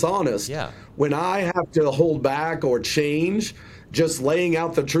feels dishonest. Yeah. When I have to hold back or change, just laying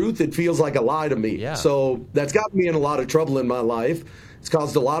out the truth, it feels like a lie to me. Yeah. So that's gotten me in a lot of trouble in my life. It's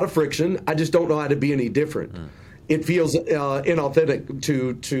caused a lot of friction. I just don't know how to be any different. It feels inauthentic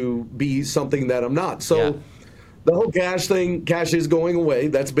to be something that I'm not. So the whole cash thing, cash is going away.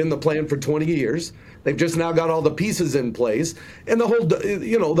 That's been the plan for 20 years. They've just now got all the pieces in place. And the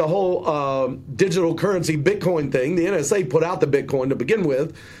whole digital currency Bitcoin thing, the NSA put out the Bitcoin to begin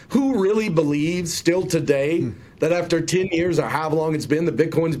with. Who really believes still today that after 10 years or however long it's been, the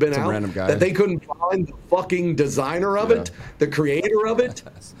Bitcoin's been out, that they couldn't find the fucking designer of it, the creator of it,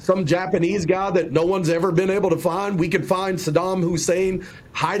 some Japanese guy that no one's ever been able to find? We could find Saddam Hussein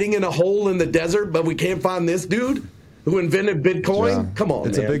hiding in a hole in the desert, but we can't find this dude who invented Bitcoin? Yeah. Come on,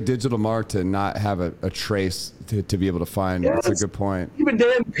 it's man. a big digital mark to not have a trace to be able to find. Yeah, that's a good point. Even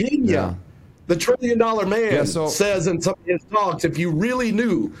Dan Pena, the $1 trillion man, says in some of his talks, if you really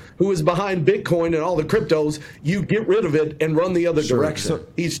knew who was behind Bitcoin and all the cryptos, you get rid of it and run the other direction.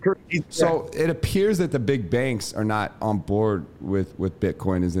 So it appears that the big banks are not on board with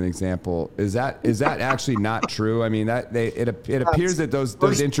Bitcoin as an example. Is that actually not true? I mean, it appears that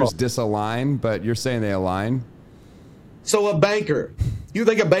those interests disalign, but you're saying they align? So a banker, you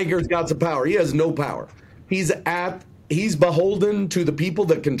think a banker's got some power? He has no power. He's beholden to the people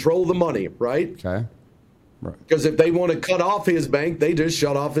that control the money, right? Okay. Right. Because if they want to cut off his bank, they just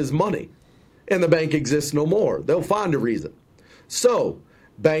shut off his money. And the bank exists no more. They'll find a reason. So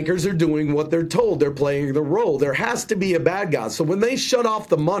bankers are doing what they're told. They're playing the role. There has to be a bad guy. So when they shut off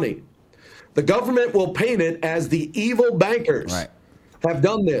the money, the government will paint it as the evil bankers. Right. Have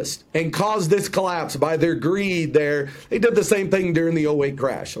done this and caused this collapse by their greed. They did the same thing during the '08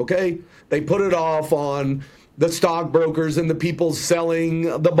 crash, okay? They put it off on the stockbrokers and the people selling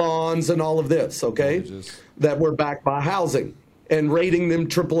the bonds and all of this, okay? Mortgages. That were backed by housing and rating them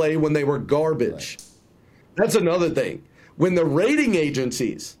AAA when they were garbage. Right. That's another thing. When the rating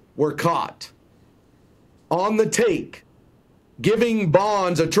agencies were caught on the take giving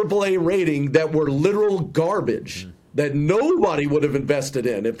bonds a AAA rating that were literal garbage, that nobody would have invested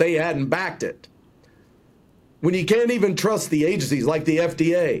in if they hadn't backed it. When you can't even trust the agencies like the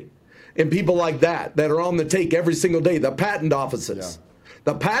FDA and people like that are on the take every single day, the patent offices. Yeah.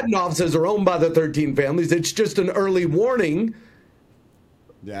 The patent offices are owned by the 13 families. It's just an early warning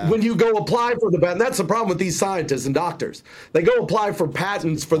when you go apply for the patent. That's the problem with these scientists and doctors. They go apply for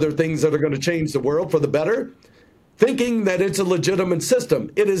patents for their things that are going to change the world for the better, thinking that it's a legitimate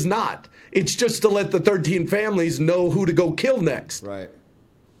system. It is not. It's just to let the 13 families know who to go kill next. Right.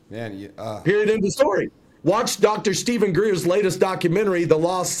 Man, period, end of story. Watch Dr. Stephen Greer's latest documentary, The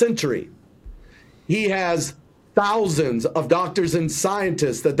Lost Century. He has thousands of doctors and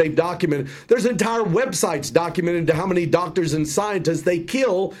scientists that they've documented. There's entire websites documented to how many doctors and scientists they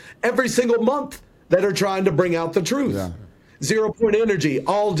kill every single month that are trying to bring out the truth. Yeah. 0 point energy,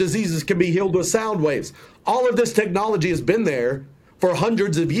 all diseases can be healed with sound waves. All of this technology has been there for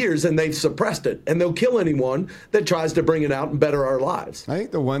hundreds of years, and they've suppressed it. And they'll kill anyone that tries to bring it out and better our lives. I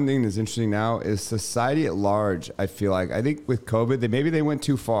think the one thing that's interesting now is society at large, I feel like. I think with COVID, maybe they went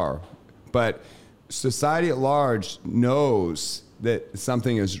too far. But society at large knows that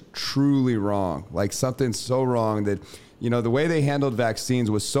something is truly wrong. Like something's so wrong that, the way they handled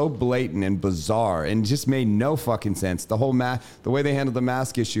vaccines was so blatant and bizarre and just made no fucking sense. The whole the way they handled the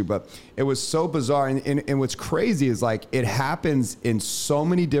mask issue, but it was so bizarre. And what's crazy is like it happens in so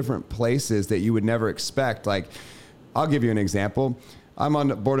many different places that you would never expect. Like, I'll give you an example. I'm on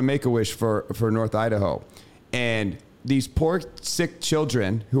the board of Make-A-Wish for North Idaho, and these poor sick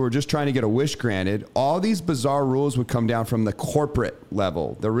children who were just trying to get a wish granted, all these bizarre rules would come down from the corporate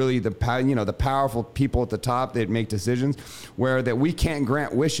level. They're really the powerful people at the top that make decisions, where that we can't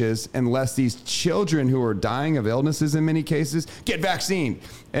grant wishes unless these children who are dying of illnesses in many cases get vaccinated.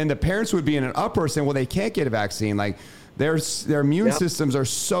 And the parents would be in an uproar saying, well, they can't get a vaccine. Like their immune systems are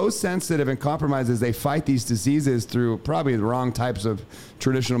so sensitive and compromised as they fight these diseases through probably the wrong types of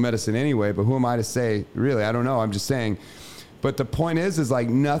traditional medicine anyway. But who am I to say? Really, I don't know. I'm just saying. But the point is like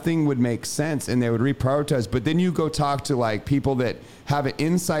nothing would make sense and they would reprioritize. But then you go talk to like people that have an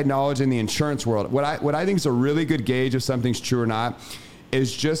inside knowledge in the insurance world. What I think is a really good gauge if something's true or not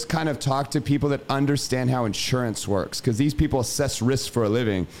is just kind of talk to people that understand how insurance works, because these people assess risk for a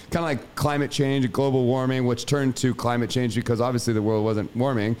living. Kind of like climate change, global warming, which turned to climate change because obviously the world wasn't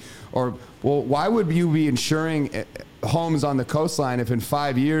warming. Or, well, why would you be insuring homes on the coastline if in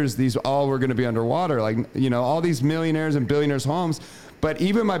 5 years these all were going to be underwater? Like, all these millionaires and billionaires' homes. But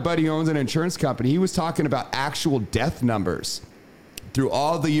even my buddy owns an insurance company. He was talking about actual death numbers through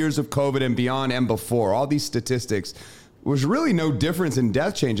all the years of COVID and beyond and before, all these statistics, was really no difference in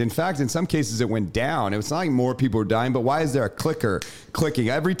death change. In fact, in some cases, it went down. It was not like more people were dying, but why is there a clicker clicking?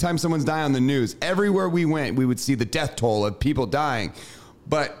 Every time someone's dying on the news, everywhere we went, we would see the death toll of people dying.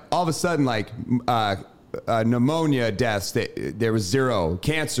 But all of a sudden, like pneumonia deaths, there was zero.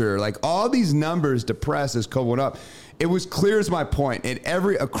 Cancer, like all these numbers depressed as COVID went up. It was clear as my point.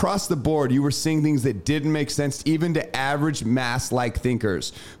 Across the board, you were seeing things that didn't make sense, even to average mass-like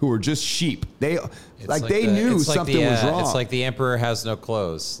thinkers who were just sheep. They knew something was wrong. It's like the emperor has no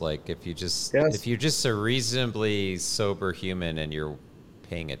clothes. Like if you're just a reasonably sober human and you're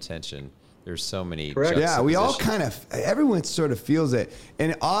paying attention, there's so many. Correct. Yeah, we all everyone sort of feels it.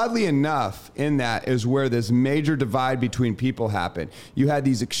 And oddly enough, in that is where this major divide between people happened. You had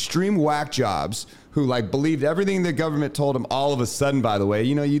these extreme whack jobs who like believed everything the government told them all of a sudden, by the way.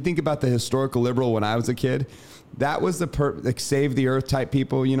 You know, you think about the historical liberal when I was a kid. That was the save the earth type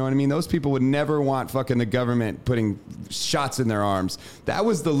people, you know what I mean? Those people would never want fucking the government putting shots in their arms. That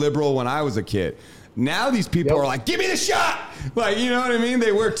was the liberal when I was a kid. Now these people are like, give me the shot! Like, you know what I mean?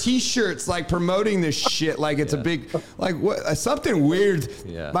 They wear T-shirts like promoting this shit like it's a big, like what, something weird.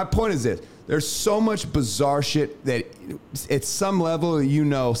 Yeah. My point is this. There's so much bizarre shit that at some level, you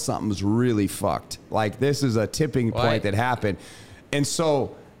know something's really fucked. Like this is a tipping point that happened. And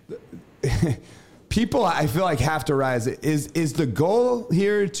so people, I feel like, have to rise. Is the goal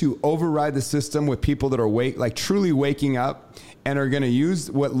here to override the system with people that are truly waking up and are going to use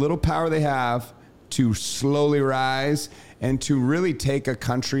what little power they have to slowly rise and to really take a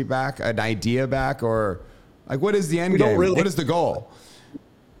country back, an idea back, or like what is the end game? What is the goal?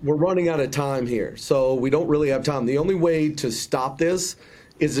 We're running out of time here, so we don't really have time. The only way to stop this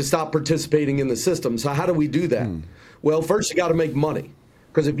is to stop participating in the system. So how do we do that? Well, first you got to make money.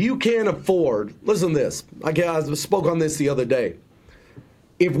 Because if you can't afford, listen to this. I spoke on this the other day.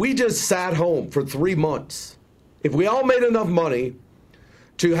 If we just sat home for 3 months, if we all made enough money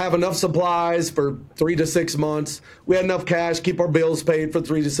to have enough supplies for 3 to 6 months, we had enough cash, keep our bills paid for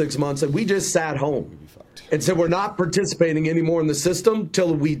 3 to 6 months, and we just sat home and said we're not participating anymore in the system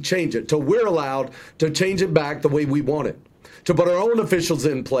till we change it, till we're allowed to change it back the way we want it. To put our own officials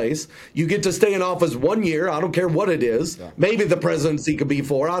in place. You get to stay in office 1 year. I don't care what it is. Yeah. Maybe the presidency could be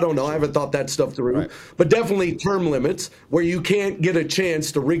 4. I don't know. I haven't thought that stuff through. Right. But definitely term limits where you can't get a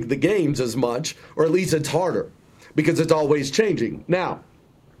chance to rig the games as much, or at least it's harder because it's always changing. Now,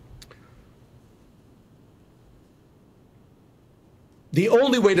 the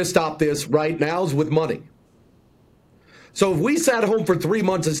only way to stop this right now is with money. So if we sat home for 3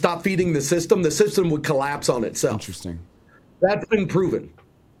 months and stopped feeding the system would collapse on itself. Interesting. That's been proven.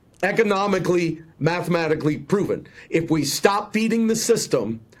 Economically, mathematically proven. If we stop feeding the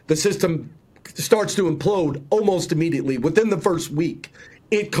system starts to implode almost immediately. Within the first week,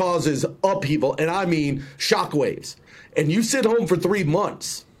 it causes upheaval, and I mean shockwaves. And you sit home for 3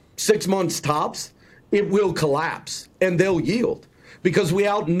 months, 6 months tops, it will collapse, and they'll yield. Because we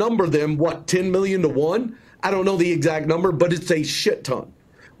outnumber them, 10 million to 1? I don't know the exact number, but it's a shit ton.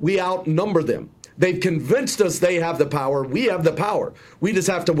 We outnumber them. They've convinced us they have the power. We have the power. We just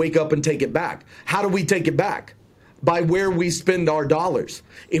have to wake up and take it back. How do we take it back? By where we spend our dollars.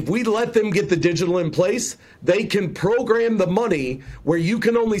 If we let them get the digital in place, they can program the money where you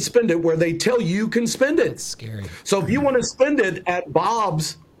can only spend it where they tell you can spend it. That's scary. So if you want to spend it at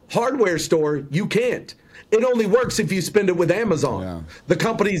Bob's hardware store, you can't. It only works if you spend it with Amazon, the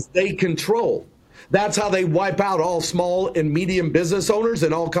companies they control. That's how they wipe out all small and medium business owners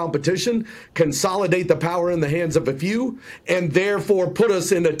and all competition, consolidate the power in the hands of a few, and therefore put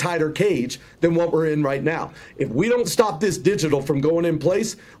us in a tighter cage than what we're in right now. If we don't stop this digital from going in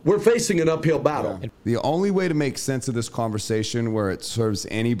place, we're facing an uphill battle. Yeah. The only way to make sense of this conversation where it serves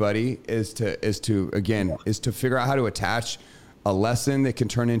anybody is to figure out how to attach a lesson that can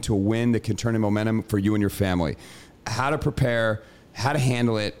turn into a win, that can turn in momentum for you and your family. How to prepare, how to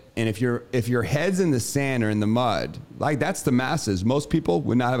handle it. And if your head's in the sand or in the mud, like that's the masses. Most people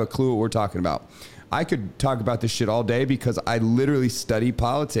would not have a clue what we're talking about. I could talk about this shit all day because I literally study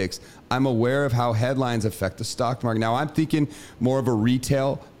politics. I'm aware of how headlines affect the stock market. Now I'm thinking more of a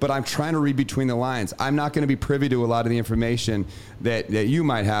retail, but I'm trying to read between the lines. I'm not going to be privy to a lot of the information that you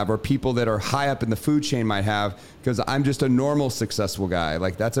might have or people that are high up in the food chain might have because I'm just a normal successful guy.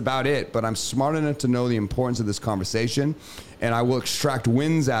 Like that's about it. But I'm smart enough to know the importance of this conversation and I will extract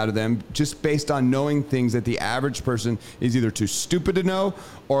wins out of them just based on knowing things that the average person is either too stupid to know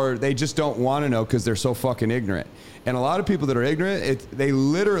or they just don't want to know because they're so fucking ignorant. And a lot of people that are ignorant, they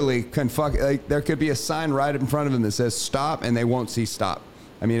literally can there could be a sign right in front of them that says stop and they won't see stop.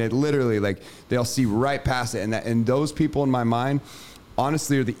 I mean, it literally, they'll see right past it. And those people in my mind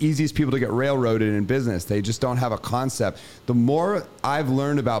honestly are the easiest people to get railroaded in business. They just don't have a concept. The more I've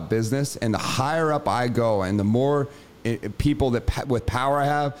learned about business and the higher up I go and the more people that with power I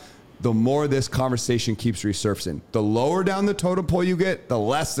have, the more this conversation keeps resurfacing. The lower down the totem pole you get, the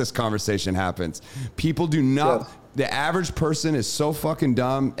less this conversation happens. People do not, the average person is so fucking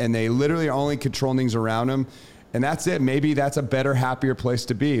dumb and they literally are only controlling things around them. And that's it. Maybe that's a better, happier place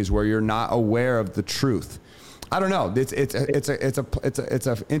to be, is where you're not aware of the truth. I don't know. It's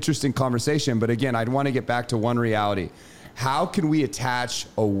a interesting conversation, but again, I'd want to get back to one reality. How can we attach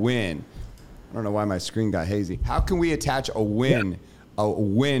a win? I don't know why my screen got hazy. How can we attach a win? A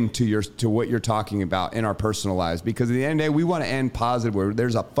win to what you're talking about in our personal lives? Because at the end of the day, we want to end positive, where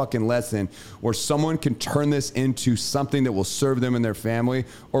there's a fucking lesson where someone can turn this into something that will serve them and their family.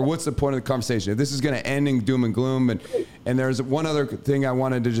 Or what's the point of the conversation? If this is going to end in doom and gloom, and there's one other thing I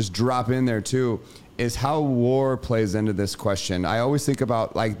wanted to just drop in there too, is how war plays into this question. I always think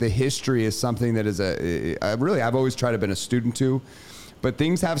about like the history is something that is I've always tried to be a student to. But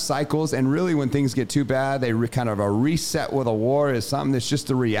things have cycles, and really when things get too bad, they kind of a reset with a war is something that's just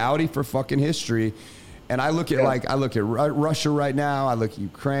the reality for fucking history. And I look at Russia right now, I look at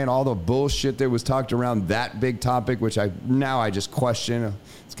Ukraine, all the bullshit that was talked around that big topic, which I just question.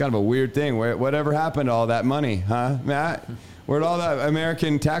 It's kind of a weird thing. Whatever happened to all that money, huh, Matt? Where'd all that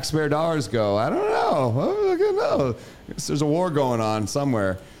American taxpayer dollars go? I don't know. I don't know. I guess there's a war going on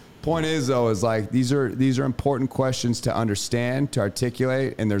somewhere. Point is, though, is like these are important questions to understand, to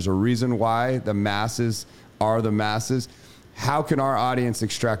articulate, and there's a reason why the masses are the masses. How can our audience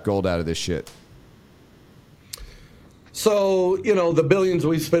extract gold out of this shit? So, the billions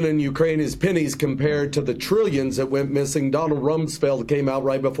we spent in Ukraine is pennies compared to the trillions that went missing. Donald Rumsfeld came out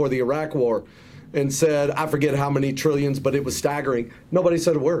right before the Iraq war and said, I forget how many trillions, but it was staggering. Nobody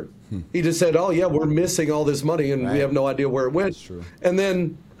said a word. He just said, oh, yeah, we're missing all this money, and we have no idea where it went. That's true. And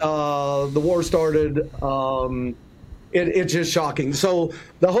then the war started. It's just shocking. So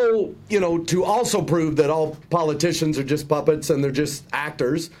the whole, to also prove that all politicians are just puppets and they're just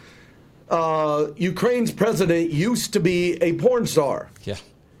actors, Ukraine's president used to be a porn star. Yeah.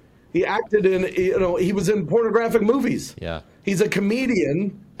 He acted in, he was in pornographic movies. Yeah. He's a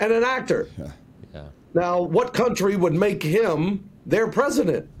comedian and an actor. Yeah. Now, what country would make him their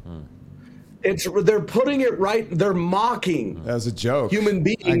president? They're putting it right. They're mocking. That was a joke. Human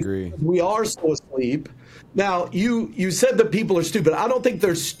beings. I agree. We are so asleep. Now, you said that people are stupid. I don't think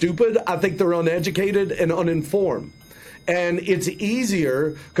they're stupid. I think they're uneducated and uninformed. And it's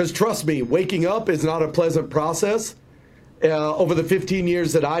easier because, trust me, waking up is not a pleasant process. Over the 15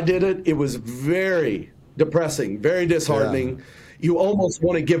 years that I did it, it was very depressing, very disheartening. Yeah. You almost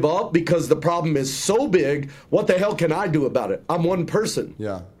want to give up because the problem is so big. What the hell can I do about it? I'm one person.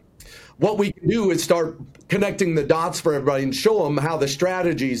 Yeah. What we can do is start connecting the dots for everybody and show them how the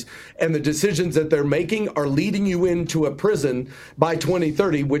strategies and the decisions that they're making are leading you into a prison by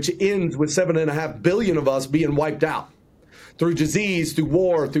 2030, which ends with 7.5 billion of us being wiped out through disease, through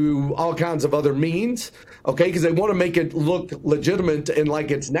war, through all kinds of other means, okay? Because they want to make it look legitimate and like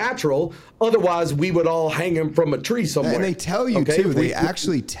it's natural. Otherwise, we would all hang him from a tree somewhere. And they tell you, too. They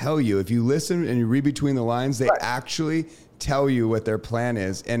actually tell you. If you listen and you read between the lines, they actually tell you what their plan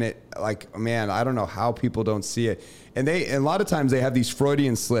is. And it, like, man, I don't know how people don't see it. And a lot of times they have these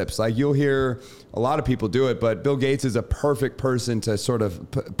Freudian slips. Like, you'll hear a lot of people do it, but Bill Gates is a perfect person to sort of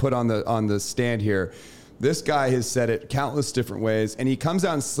put on the stand here. This guy has said it countless different ways, and he comes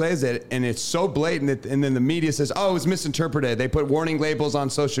out and says it, and it's so blatant, and then the media says, oh, it was misinterpreted. They put warning labels on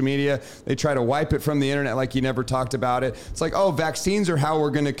social media. They try to wipe it from the internet like he never talked about it. It's like, oh, vaccines are how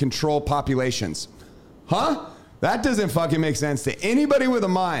we're going to control populations. Huh? That doesn't fucking make sense to anybody with a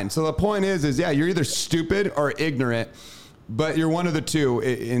mind. So the point is yeah, you're either stupid or ignorant, but you're one of the two,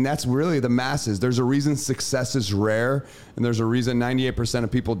 and that's really the masses. There's a reason success is rare, and there's a reason 98% of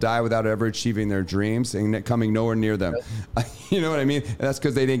people die without ever achieving their dreams and coming nowhere near them. You know what I mean? And that's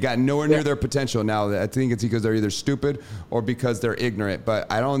because they got nowhere near their potential. Now, I think it's because they're either stupid or because they're ignorant, but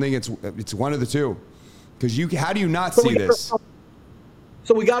I don't think it's one of the two. Because how do you not see this?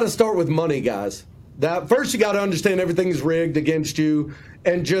 So we got to start with money, guys. First, you got to understand everything's rigged against you,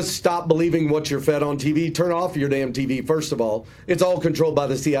 and just stop believing what you're fed on TV. Turn off your damn TV, first of all. It's all controlled by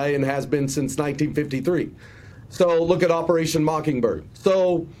the CIA and has been since 1953. So look at Operation Mockingbird.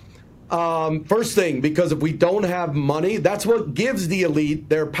 So first thing, because if we don't have money, that's what gives the elite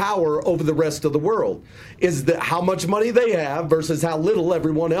their power over the rest of the world, is how much money they have versus how little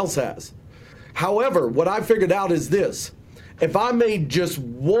everyone else has. However, what I figured out is this. If I made just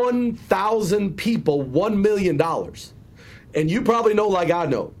 1,000 people $1 million, and you probably know like I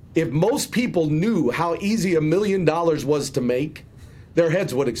know, if most people knew how easy $1 million was to make, their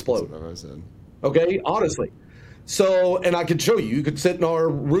heads would explode. That's what I said. Okay, honestly. So, and I could show you. You could sit in our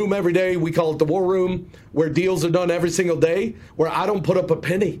room every day. We call it the war room, where deals are done every single day, where I don't put up a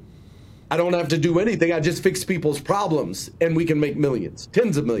penny. I don't have to do anything. I just fix people's problems, and we can make millions,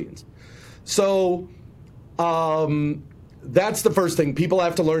 tens of millions. So that's the first thing. People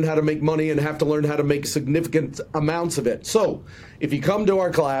have to learn how to make money and have to learn how to make significant amounts of it. So if you come to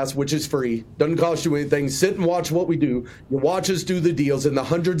our class, which is free, doesn't cost you anything, sit and watch what we do. You watch us do the deals in the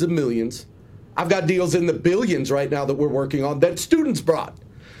hundreds of millions. I've got deals in the billions right now that we're working on that students brought.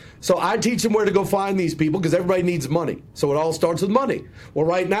 So I teach them where to go find these people because everybody needs money. So it all starts with money. Well,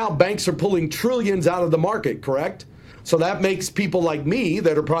 right now, banks are pulling trillions out of the market, correct? So that makes people like me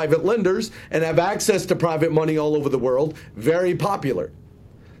that are private lenders and have access to private money all over the world very popular.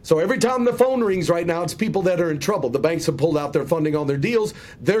 So every time the phone rings right now, it's people that are in trouble. The banks have pulled out their funding on their deals.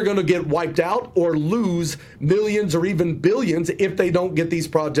 They're going to get wiped out or lose millions or even billions if they don't get these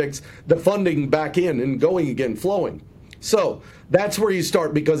projects, the funding back in and going again, flowing. So that's where you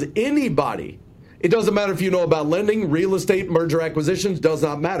start, because anybody, it doesn't matter if you know about lending, real estate, merger acquisitions, does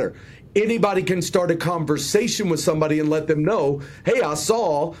not matter. Anybody can start a conversation with somebody and let them know, hey, I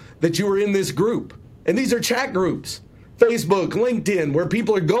saw that you were in this group. And these are chat groups, Facebook, LinkedIn, where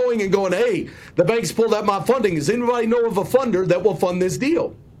people are going, hey, the bank's pulled out my funding. Does anybody know of a funder that will fund this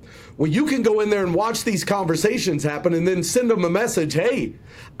deal? Well, you can go in there and watch these conversations happen and then send them a message. Hey,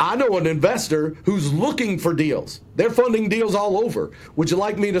 I know an investor who's looking for deals. They're funding deals all over. Would you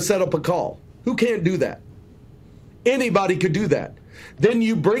like me to set up a call? Who can't do that? Anybody could do that. Then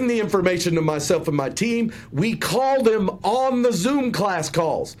you bring the information to myself and my team. We call them on the Zoom class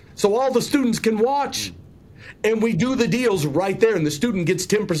calls so all the students can watch. And we do the deals right there, and the student gets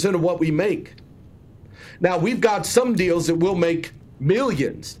 10% of what we make. Now, we've got some deals that will make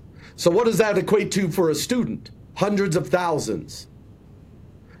millions. So what does that equate to for a student? Hundreds of thousands.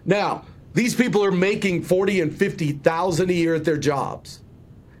 Now, these people are making $40,000 and $50,000 a year at their jobs.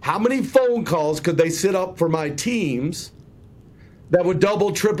 How many phone calls could they set up for my teams that would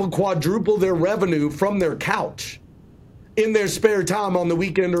double, triple, quadruple their revenue from their couch in their spare time on the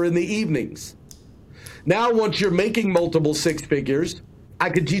weekend or in the evenings? Now, once you're making multiple six figures, I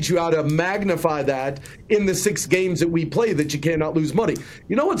could teach you how to magnify that in the 6 games that we play that you cannot lose money.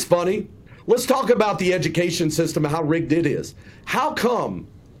 You know what's funny? Let's talk about the education system and how rigged it is. How come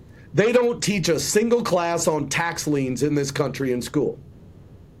they don't teach a single class on tax liens in this country in school?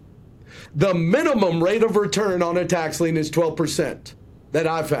 The minimum rate of return on a tax lien is 12% that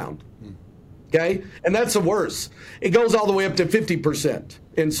I found. Okay? And that's the worst. It goes all the way up to 50%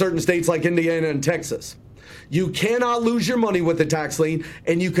 in certain states like Indiana and Texas. You cannot lose your money with a tax lien,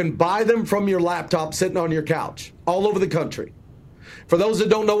 and you can buy them from your laptop sitting on your couch all over the country. For those that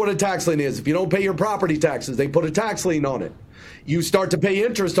don't know what a tax lien is, if you don't pay your property taxes, they put a tax lien on it. You start to pay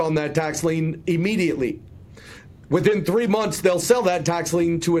interest on that tax lien immediately. Within 3 months, they'll sell that tax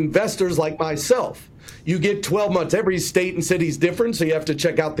lien to investors like myself. You get 12 months. Every state and city is different, so you have to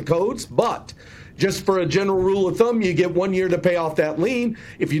check out the codes. But just for a general rule of thumb, you get 1 year to pay off that lien.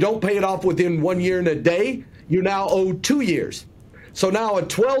 If you don't pay it off within 1 year and a day, you now owe 2 years. So now a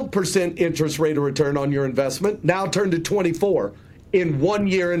 12% interest rate of return on your investment now turned to 24 in 1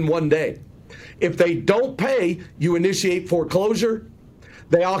 year and 1 day. If they don't pay, you initiate foreclosure.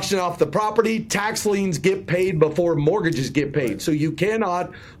 They auction off the property. Tax liens get paid before mortgages get paid. So you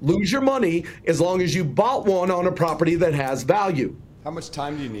cannot lose your money as long as you bought one on a property that has value. How much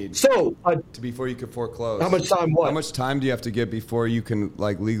time do you need before you can foreclose? How much time what? How much time do you have to get before you can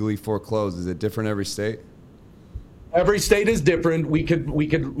legally foreclose? Is it different every state? Every state is different. We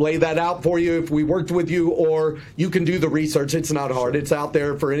could lay that out for you if we worked with you, or you can do the research. It's not hard. It's out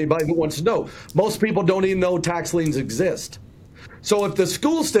there for anybody who wants to know. Most people don't even know tax liens exist. So if the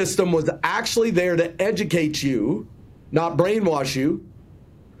school system was actually there to educate you, not brainwash you,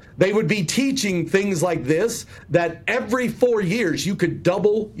 they would be teaching things like this, that every 4 years you could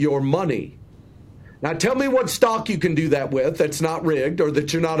double your money. Now tell me what stock you can do that with that's not rigged, or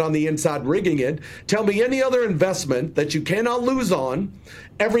that you're not on the inside rigging it. Tell me any other investment that you cannot lose on.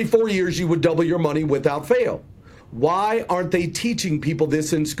 Every 4 years you would double your money without fail. Why aren't they teaching people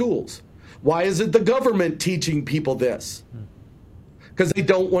this in schools? Why is it the government teaching people this? Because they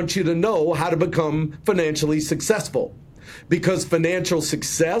don't want you to know how to become financially successful. Because financial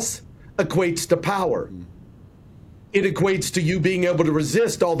success equates to power. It equates to you being able to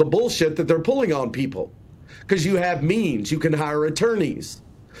resist all the bullshit that they're pulling on people. Because you have means. You can hire attorneys.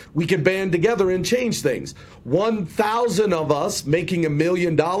 We can band together and change things. 1,000 of us making $1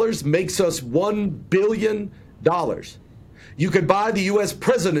 million makes us $1 billion. You could buy the U.S.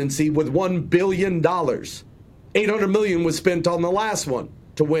 presidency with $1 billion. $800 million was spent on the last one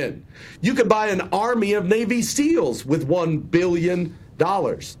to win. You could buy an army of Navy SEALs with $1 billion.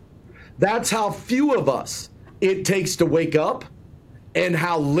 That's how few of us it takes to wake up and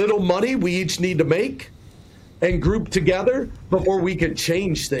how little money we each need to make and group together before we can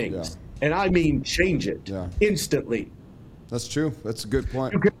change things. Yeah. And I mean change it instantly. That's true. That's a good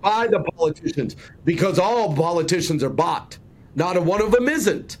point. You can buy the politicians because all politicians are bought. Not a one of them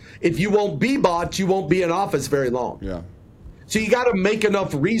isn't. If you won't be bought, you won't be in office very long. Yeah. So you got to make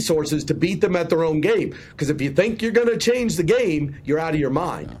enough resources to beat them at their own game. Because if you think you're going to change the game, you're out of your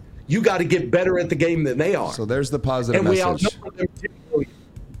mind. Yeah. You got to get better at the game than they are. So there's the positive message. And we outnumber them 10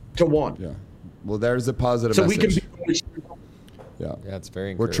 to 1. Yeah. Well, there's the positive message. So we can be. Yeah, it's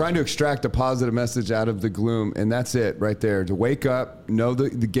very encouraging. We're trying to extract a positive message out of the gloom, and that's it right there. To wake up, know the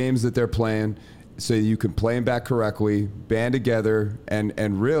games that they're playing, so you can play them back correctly, band together,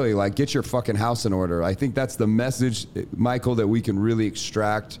 and really like get your fucking house in order. I think that's the message, Michael, that we can really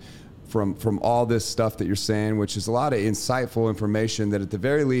extract from all this stuff that you're saying, which is a lot of insightful information that at the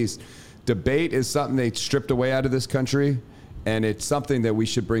very least, debate is something they stripped away out of this country. And it's something that we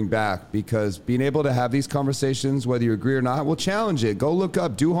should bring back because being able to have these conversations, whether you agree or not, we'll challenge it. Go look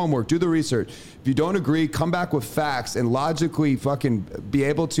up, do homework, do the research. If you don't agree, come back with facts and logically fucking be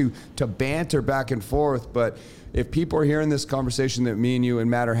able to banter back and forth. But if people are hearing this conversation that me and you and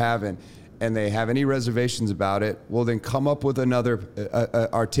Matt are having and they have any reservations about it, well, then come up with another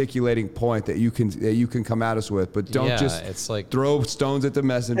articulating point that you can come at us with. But don't just it's like throw stones at the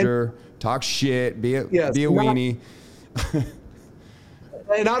messenger, talk shit, be a weenie.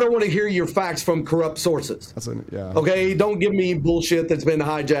 And I don't want to hear your facts from corrupt sources. Okay, don't give me bullshit that's been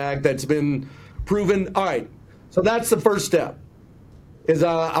hijacked, that's been proven. All right, so that's the first step. Is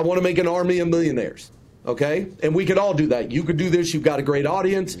I want to make an army of millionaires. Okay, and we could all do that. You could do this. You've got a great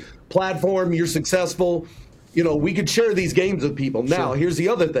audience, platform. You're successful. You know, we could share these games with people. Now, here's the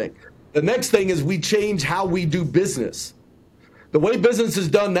other thing. The next thing is we change how we do business. The way business is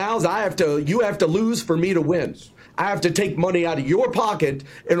done now is you have to lose for me to win. I have to take money out of your pocket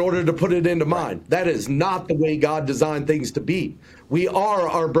in order to put it into mine. That is not the way God designed things to be. We are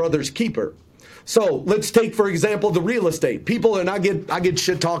our brother's keeper. So let's take, for example, the real estate. People, and I get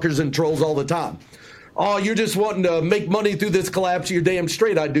shit talkers and trolls all the time. Oh, you're just wanting to make money through this collapse. You're damn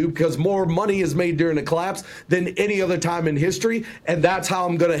straight I do, because more money is made during a collapse than any other time in history. And that's how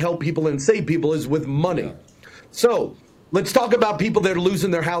I'm going to help people and save people is with money. So let's talk about people that are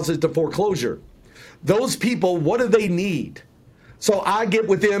losing their houses to foreclosure. Those people, what do they need? So I get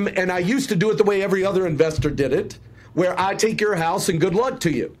with them, and I used to do it the way every other investor did it, where I take your house and good luck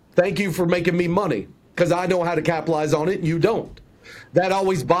to you. Thank you for making me money, because I know how to capitalize on it, and you don't. That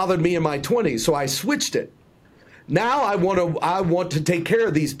always bothered me in my 20s, so I switched it. Now I want to take care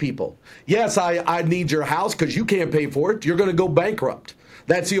of these people. Yes, I need your house because you can't pay for it. You're going to go bankrupt.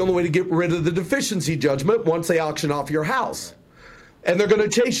 That's the only way to get rid of the deficiency judgment once they auction off your house. And they're going to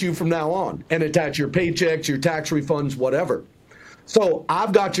chase you from now on and attach your paychecks, your tax refunds, whatever. So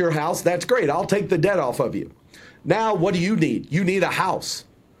I've got your house. That's great. I'll take the debt off of you. Now, what do you need? You need a house.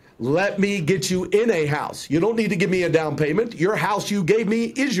 Let me get you in a house. You don't need to give me a down payment. Your house you gave me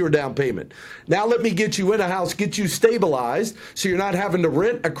is your down payment. Now let me get you in a house, get you stabilized so you're not having to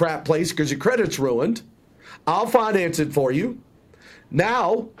rent a crap place because your credit's ruined. I'll finance it for you.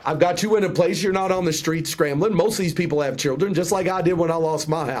 Now, I've got you in a place you're not on the street scrambling. Most of these people have children, just like I did when I lost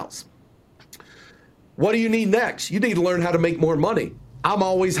my house. What do you need next? You need to learn how to make more money. I'm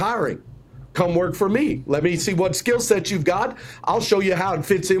always hiring. Come work for me. Let me see what skill sets you've got. I'll show you how it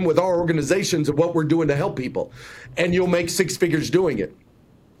fits in with our organizations and what we're doing to help people. And you'll make 6 figures doing it.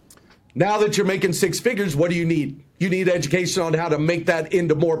 Now that you're making 6 figures, what do you need? You need education on how to make that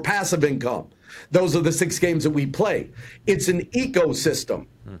into more passive income. Those are the 6 games that we play. It's an ecosystem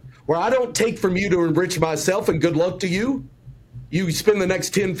where I don't take from you to enrich myself and good luck to you. You spend the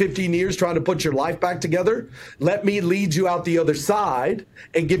next 10, 15 years trying to put your life back together. Let me lead you out the other side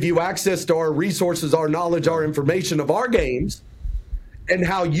and give you access to our resources, our knowledge, our information of our games, and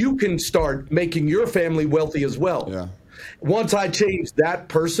how you can start making your family wealthy as well. Yeah. Once I change that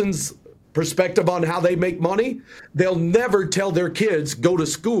person's perspective on how they make money, they'll never tell their kids, go to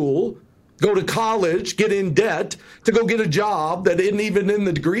school, go to college, get in debt to go get a job that isn't even in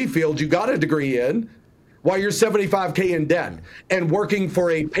the degree field you got a degree in, while you're $75K in debt and working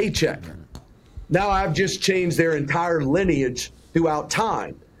for a paycheck. Now I've just changed their entire lineage throughout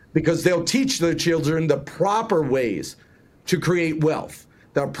time because they'll teach their children the proper ways to create wealth,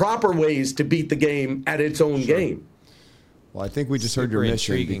 the proper ways to beat the game at its own game. Well, I think we just heard your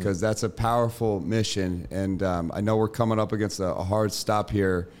mission because that's a powerful mission. And I know we're coming up against a hard stop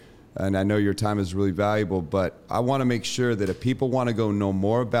here. and I know your time is really valuable, but I want to make sure that if people want to go know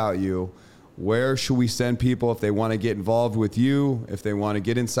more about you, where should we send people if they want to get involved with you, if they want to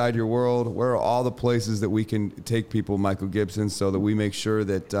get inside your world? Where are all the places that we can take people, Michael Gibson, so that we make sure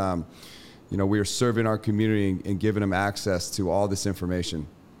that we are serving our community and giving them access to all this information?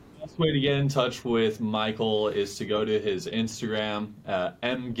 The best way to get in touch with Michael is to go to his Instagram,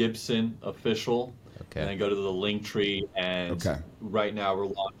 mgibsonofficial. Okay. And then go to the link tree. And right now we're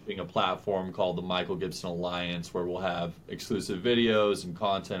launching a platform called the Michael Gibson Alliance, where we'll have exclusive videos and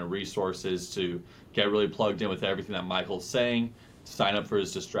content and resources to get really plugged in with everything that Michael's saying. Sign up for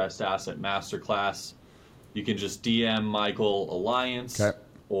his Distressed Asset Masterclass. You can just DM Michael Alliance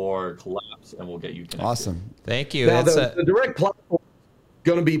or Collapse, and we'll get you connected. Awesome. Thank you. Now, the direct platform is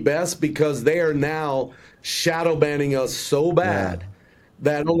going to be best because they are now shadow banning us so bad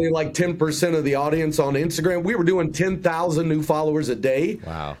that only like 10% of the audience on Instagram, we were doing 10,000 new followers a day.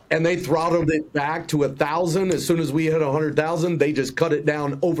 Wow. And they throttled it back to 1,000. As soon as we hit 100,000, they just cut it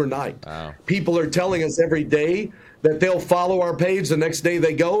down overnight. Wow. People are telling us every day that they'll follow our page. The next day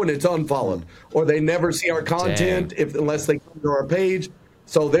they go and it's unfollowed. Or they never see our content unless they come to our page.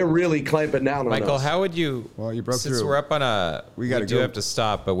 So they're really clamping down on us. Michael, how would you, you broke since through. We're up on we do go. have to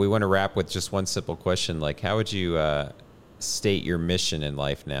stop, but we want to wrap with just one simple question. Like, how would you state your mission in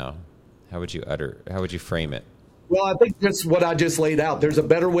life now? How would you frame it? Well, I think that's what I just laid out. There's a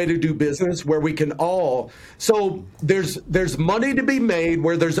better way to do business where we can all. So there's money to be made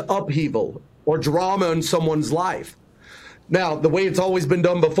where there's upheaval or drama in someone's life. Now, the way it's always been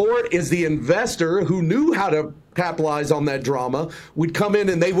done before is the investor who knew how to capitalize on that drama would come in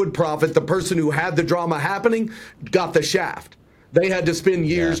and they would profit. The person who had the drama happening got the shaft. They had to spend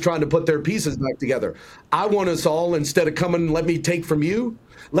years trying to put their pieces back together. I want us all, instead of coming, let me take from you,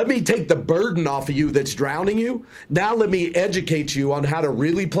 let me take the burden off of you that's drowning you. Now let me educate you on how to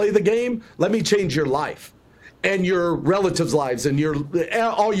really play the game. Let me change your life and your relatives' lives and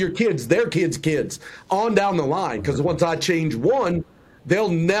all your kids, their kids, on down the line. Because once I change one, they'll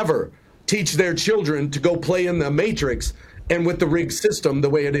never teach their children to go play in the matrix and with the rigged system the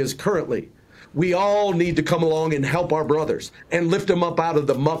way it is currently. We all need to come along and help our brothers and lift them up out of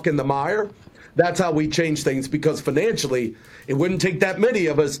the muck and the mire. That's how we change things, because financially, it wouldn't take that many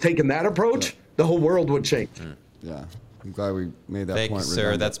of us taking that approach. The whole world would change. Yeah. I'm glad we made that Thank point. Thank you,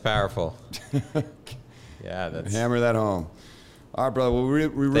 sir. That's powerful. Hammer that home. All right, brother. Well, we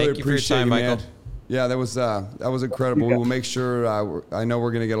really appreciate your time, you, man. Michael. Yeah, that was incredible. We'll make sure. I know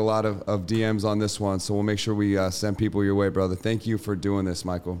we're going to get a lot of DMs on this one, so we'll make sure we send people your way, brother. Thank you for doing this,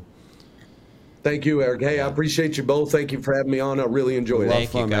 Michael. Thank you, Eric. Hey, I appreciate you both. Thank you for having me on. I really enjoyed it.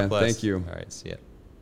 Thank you. God bless. Thank you. All right. See ya.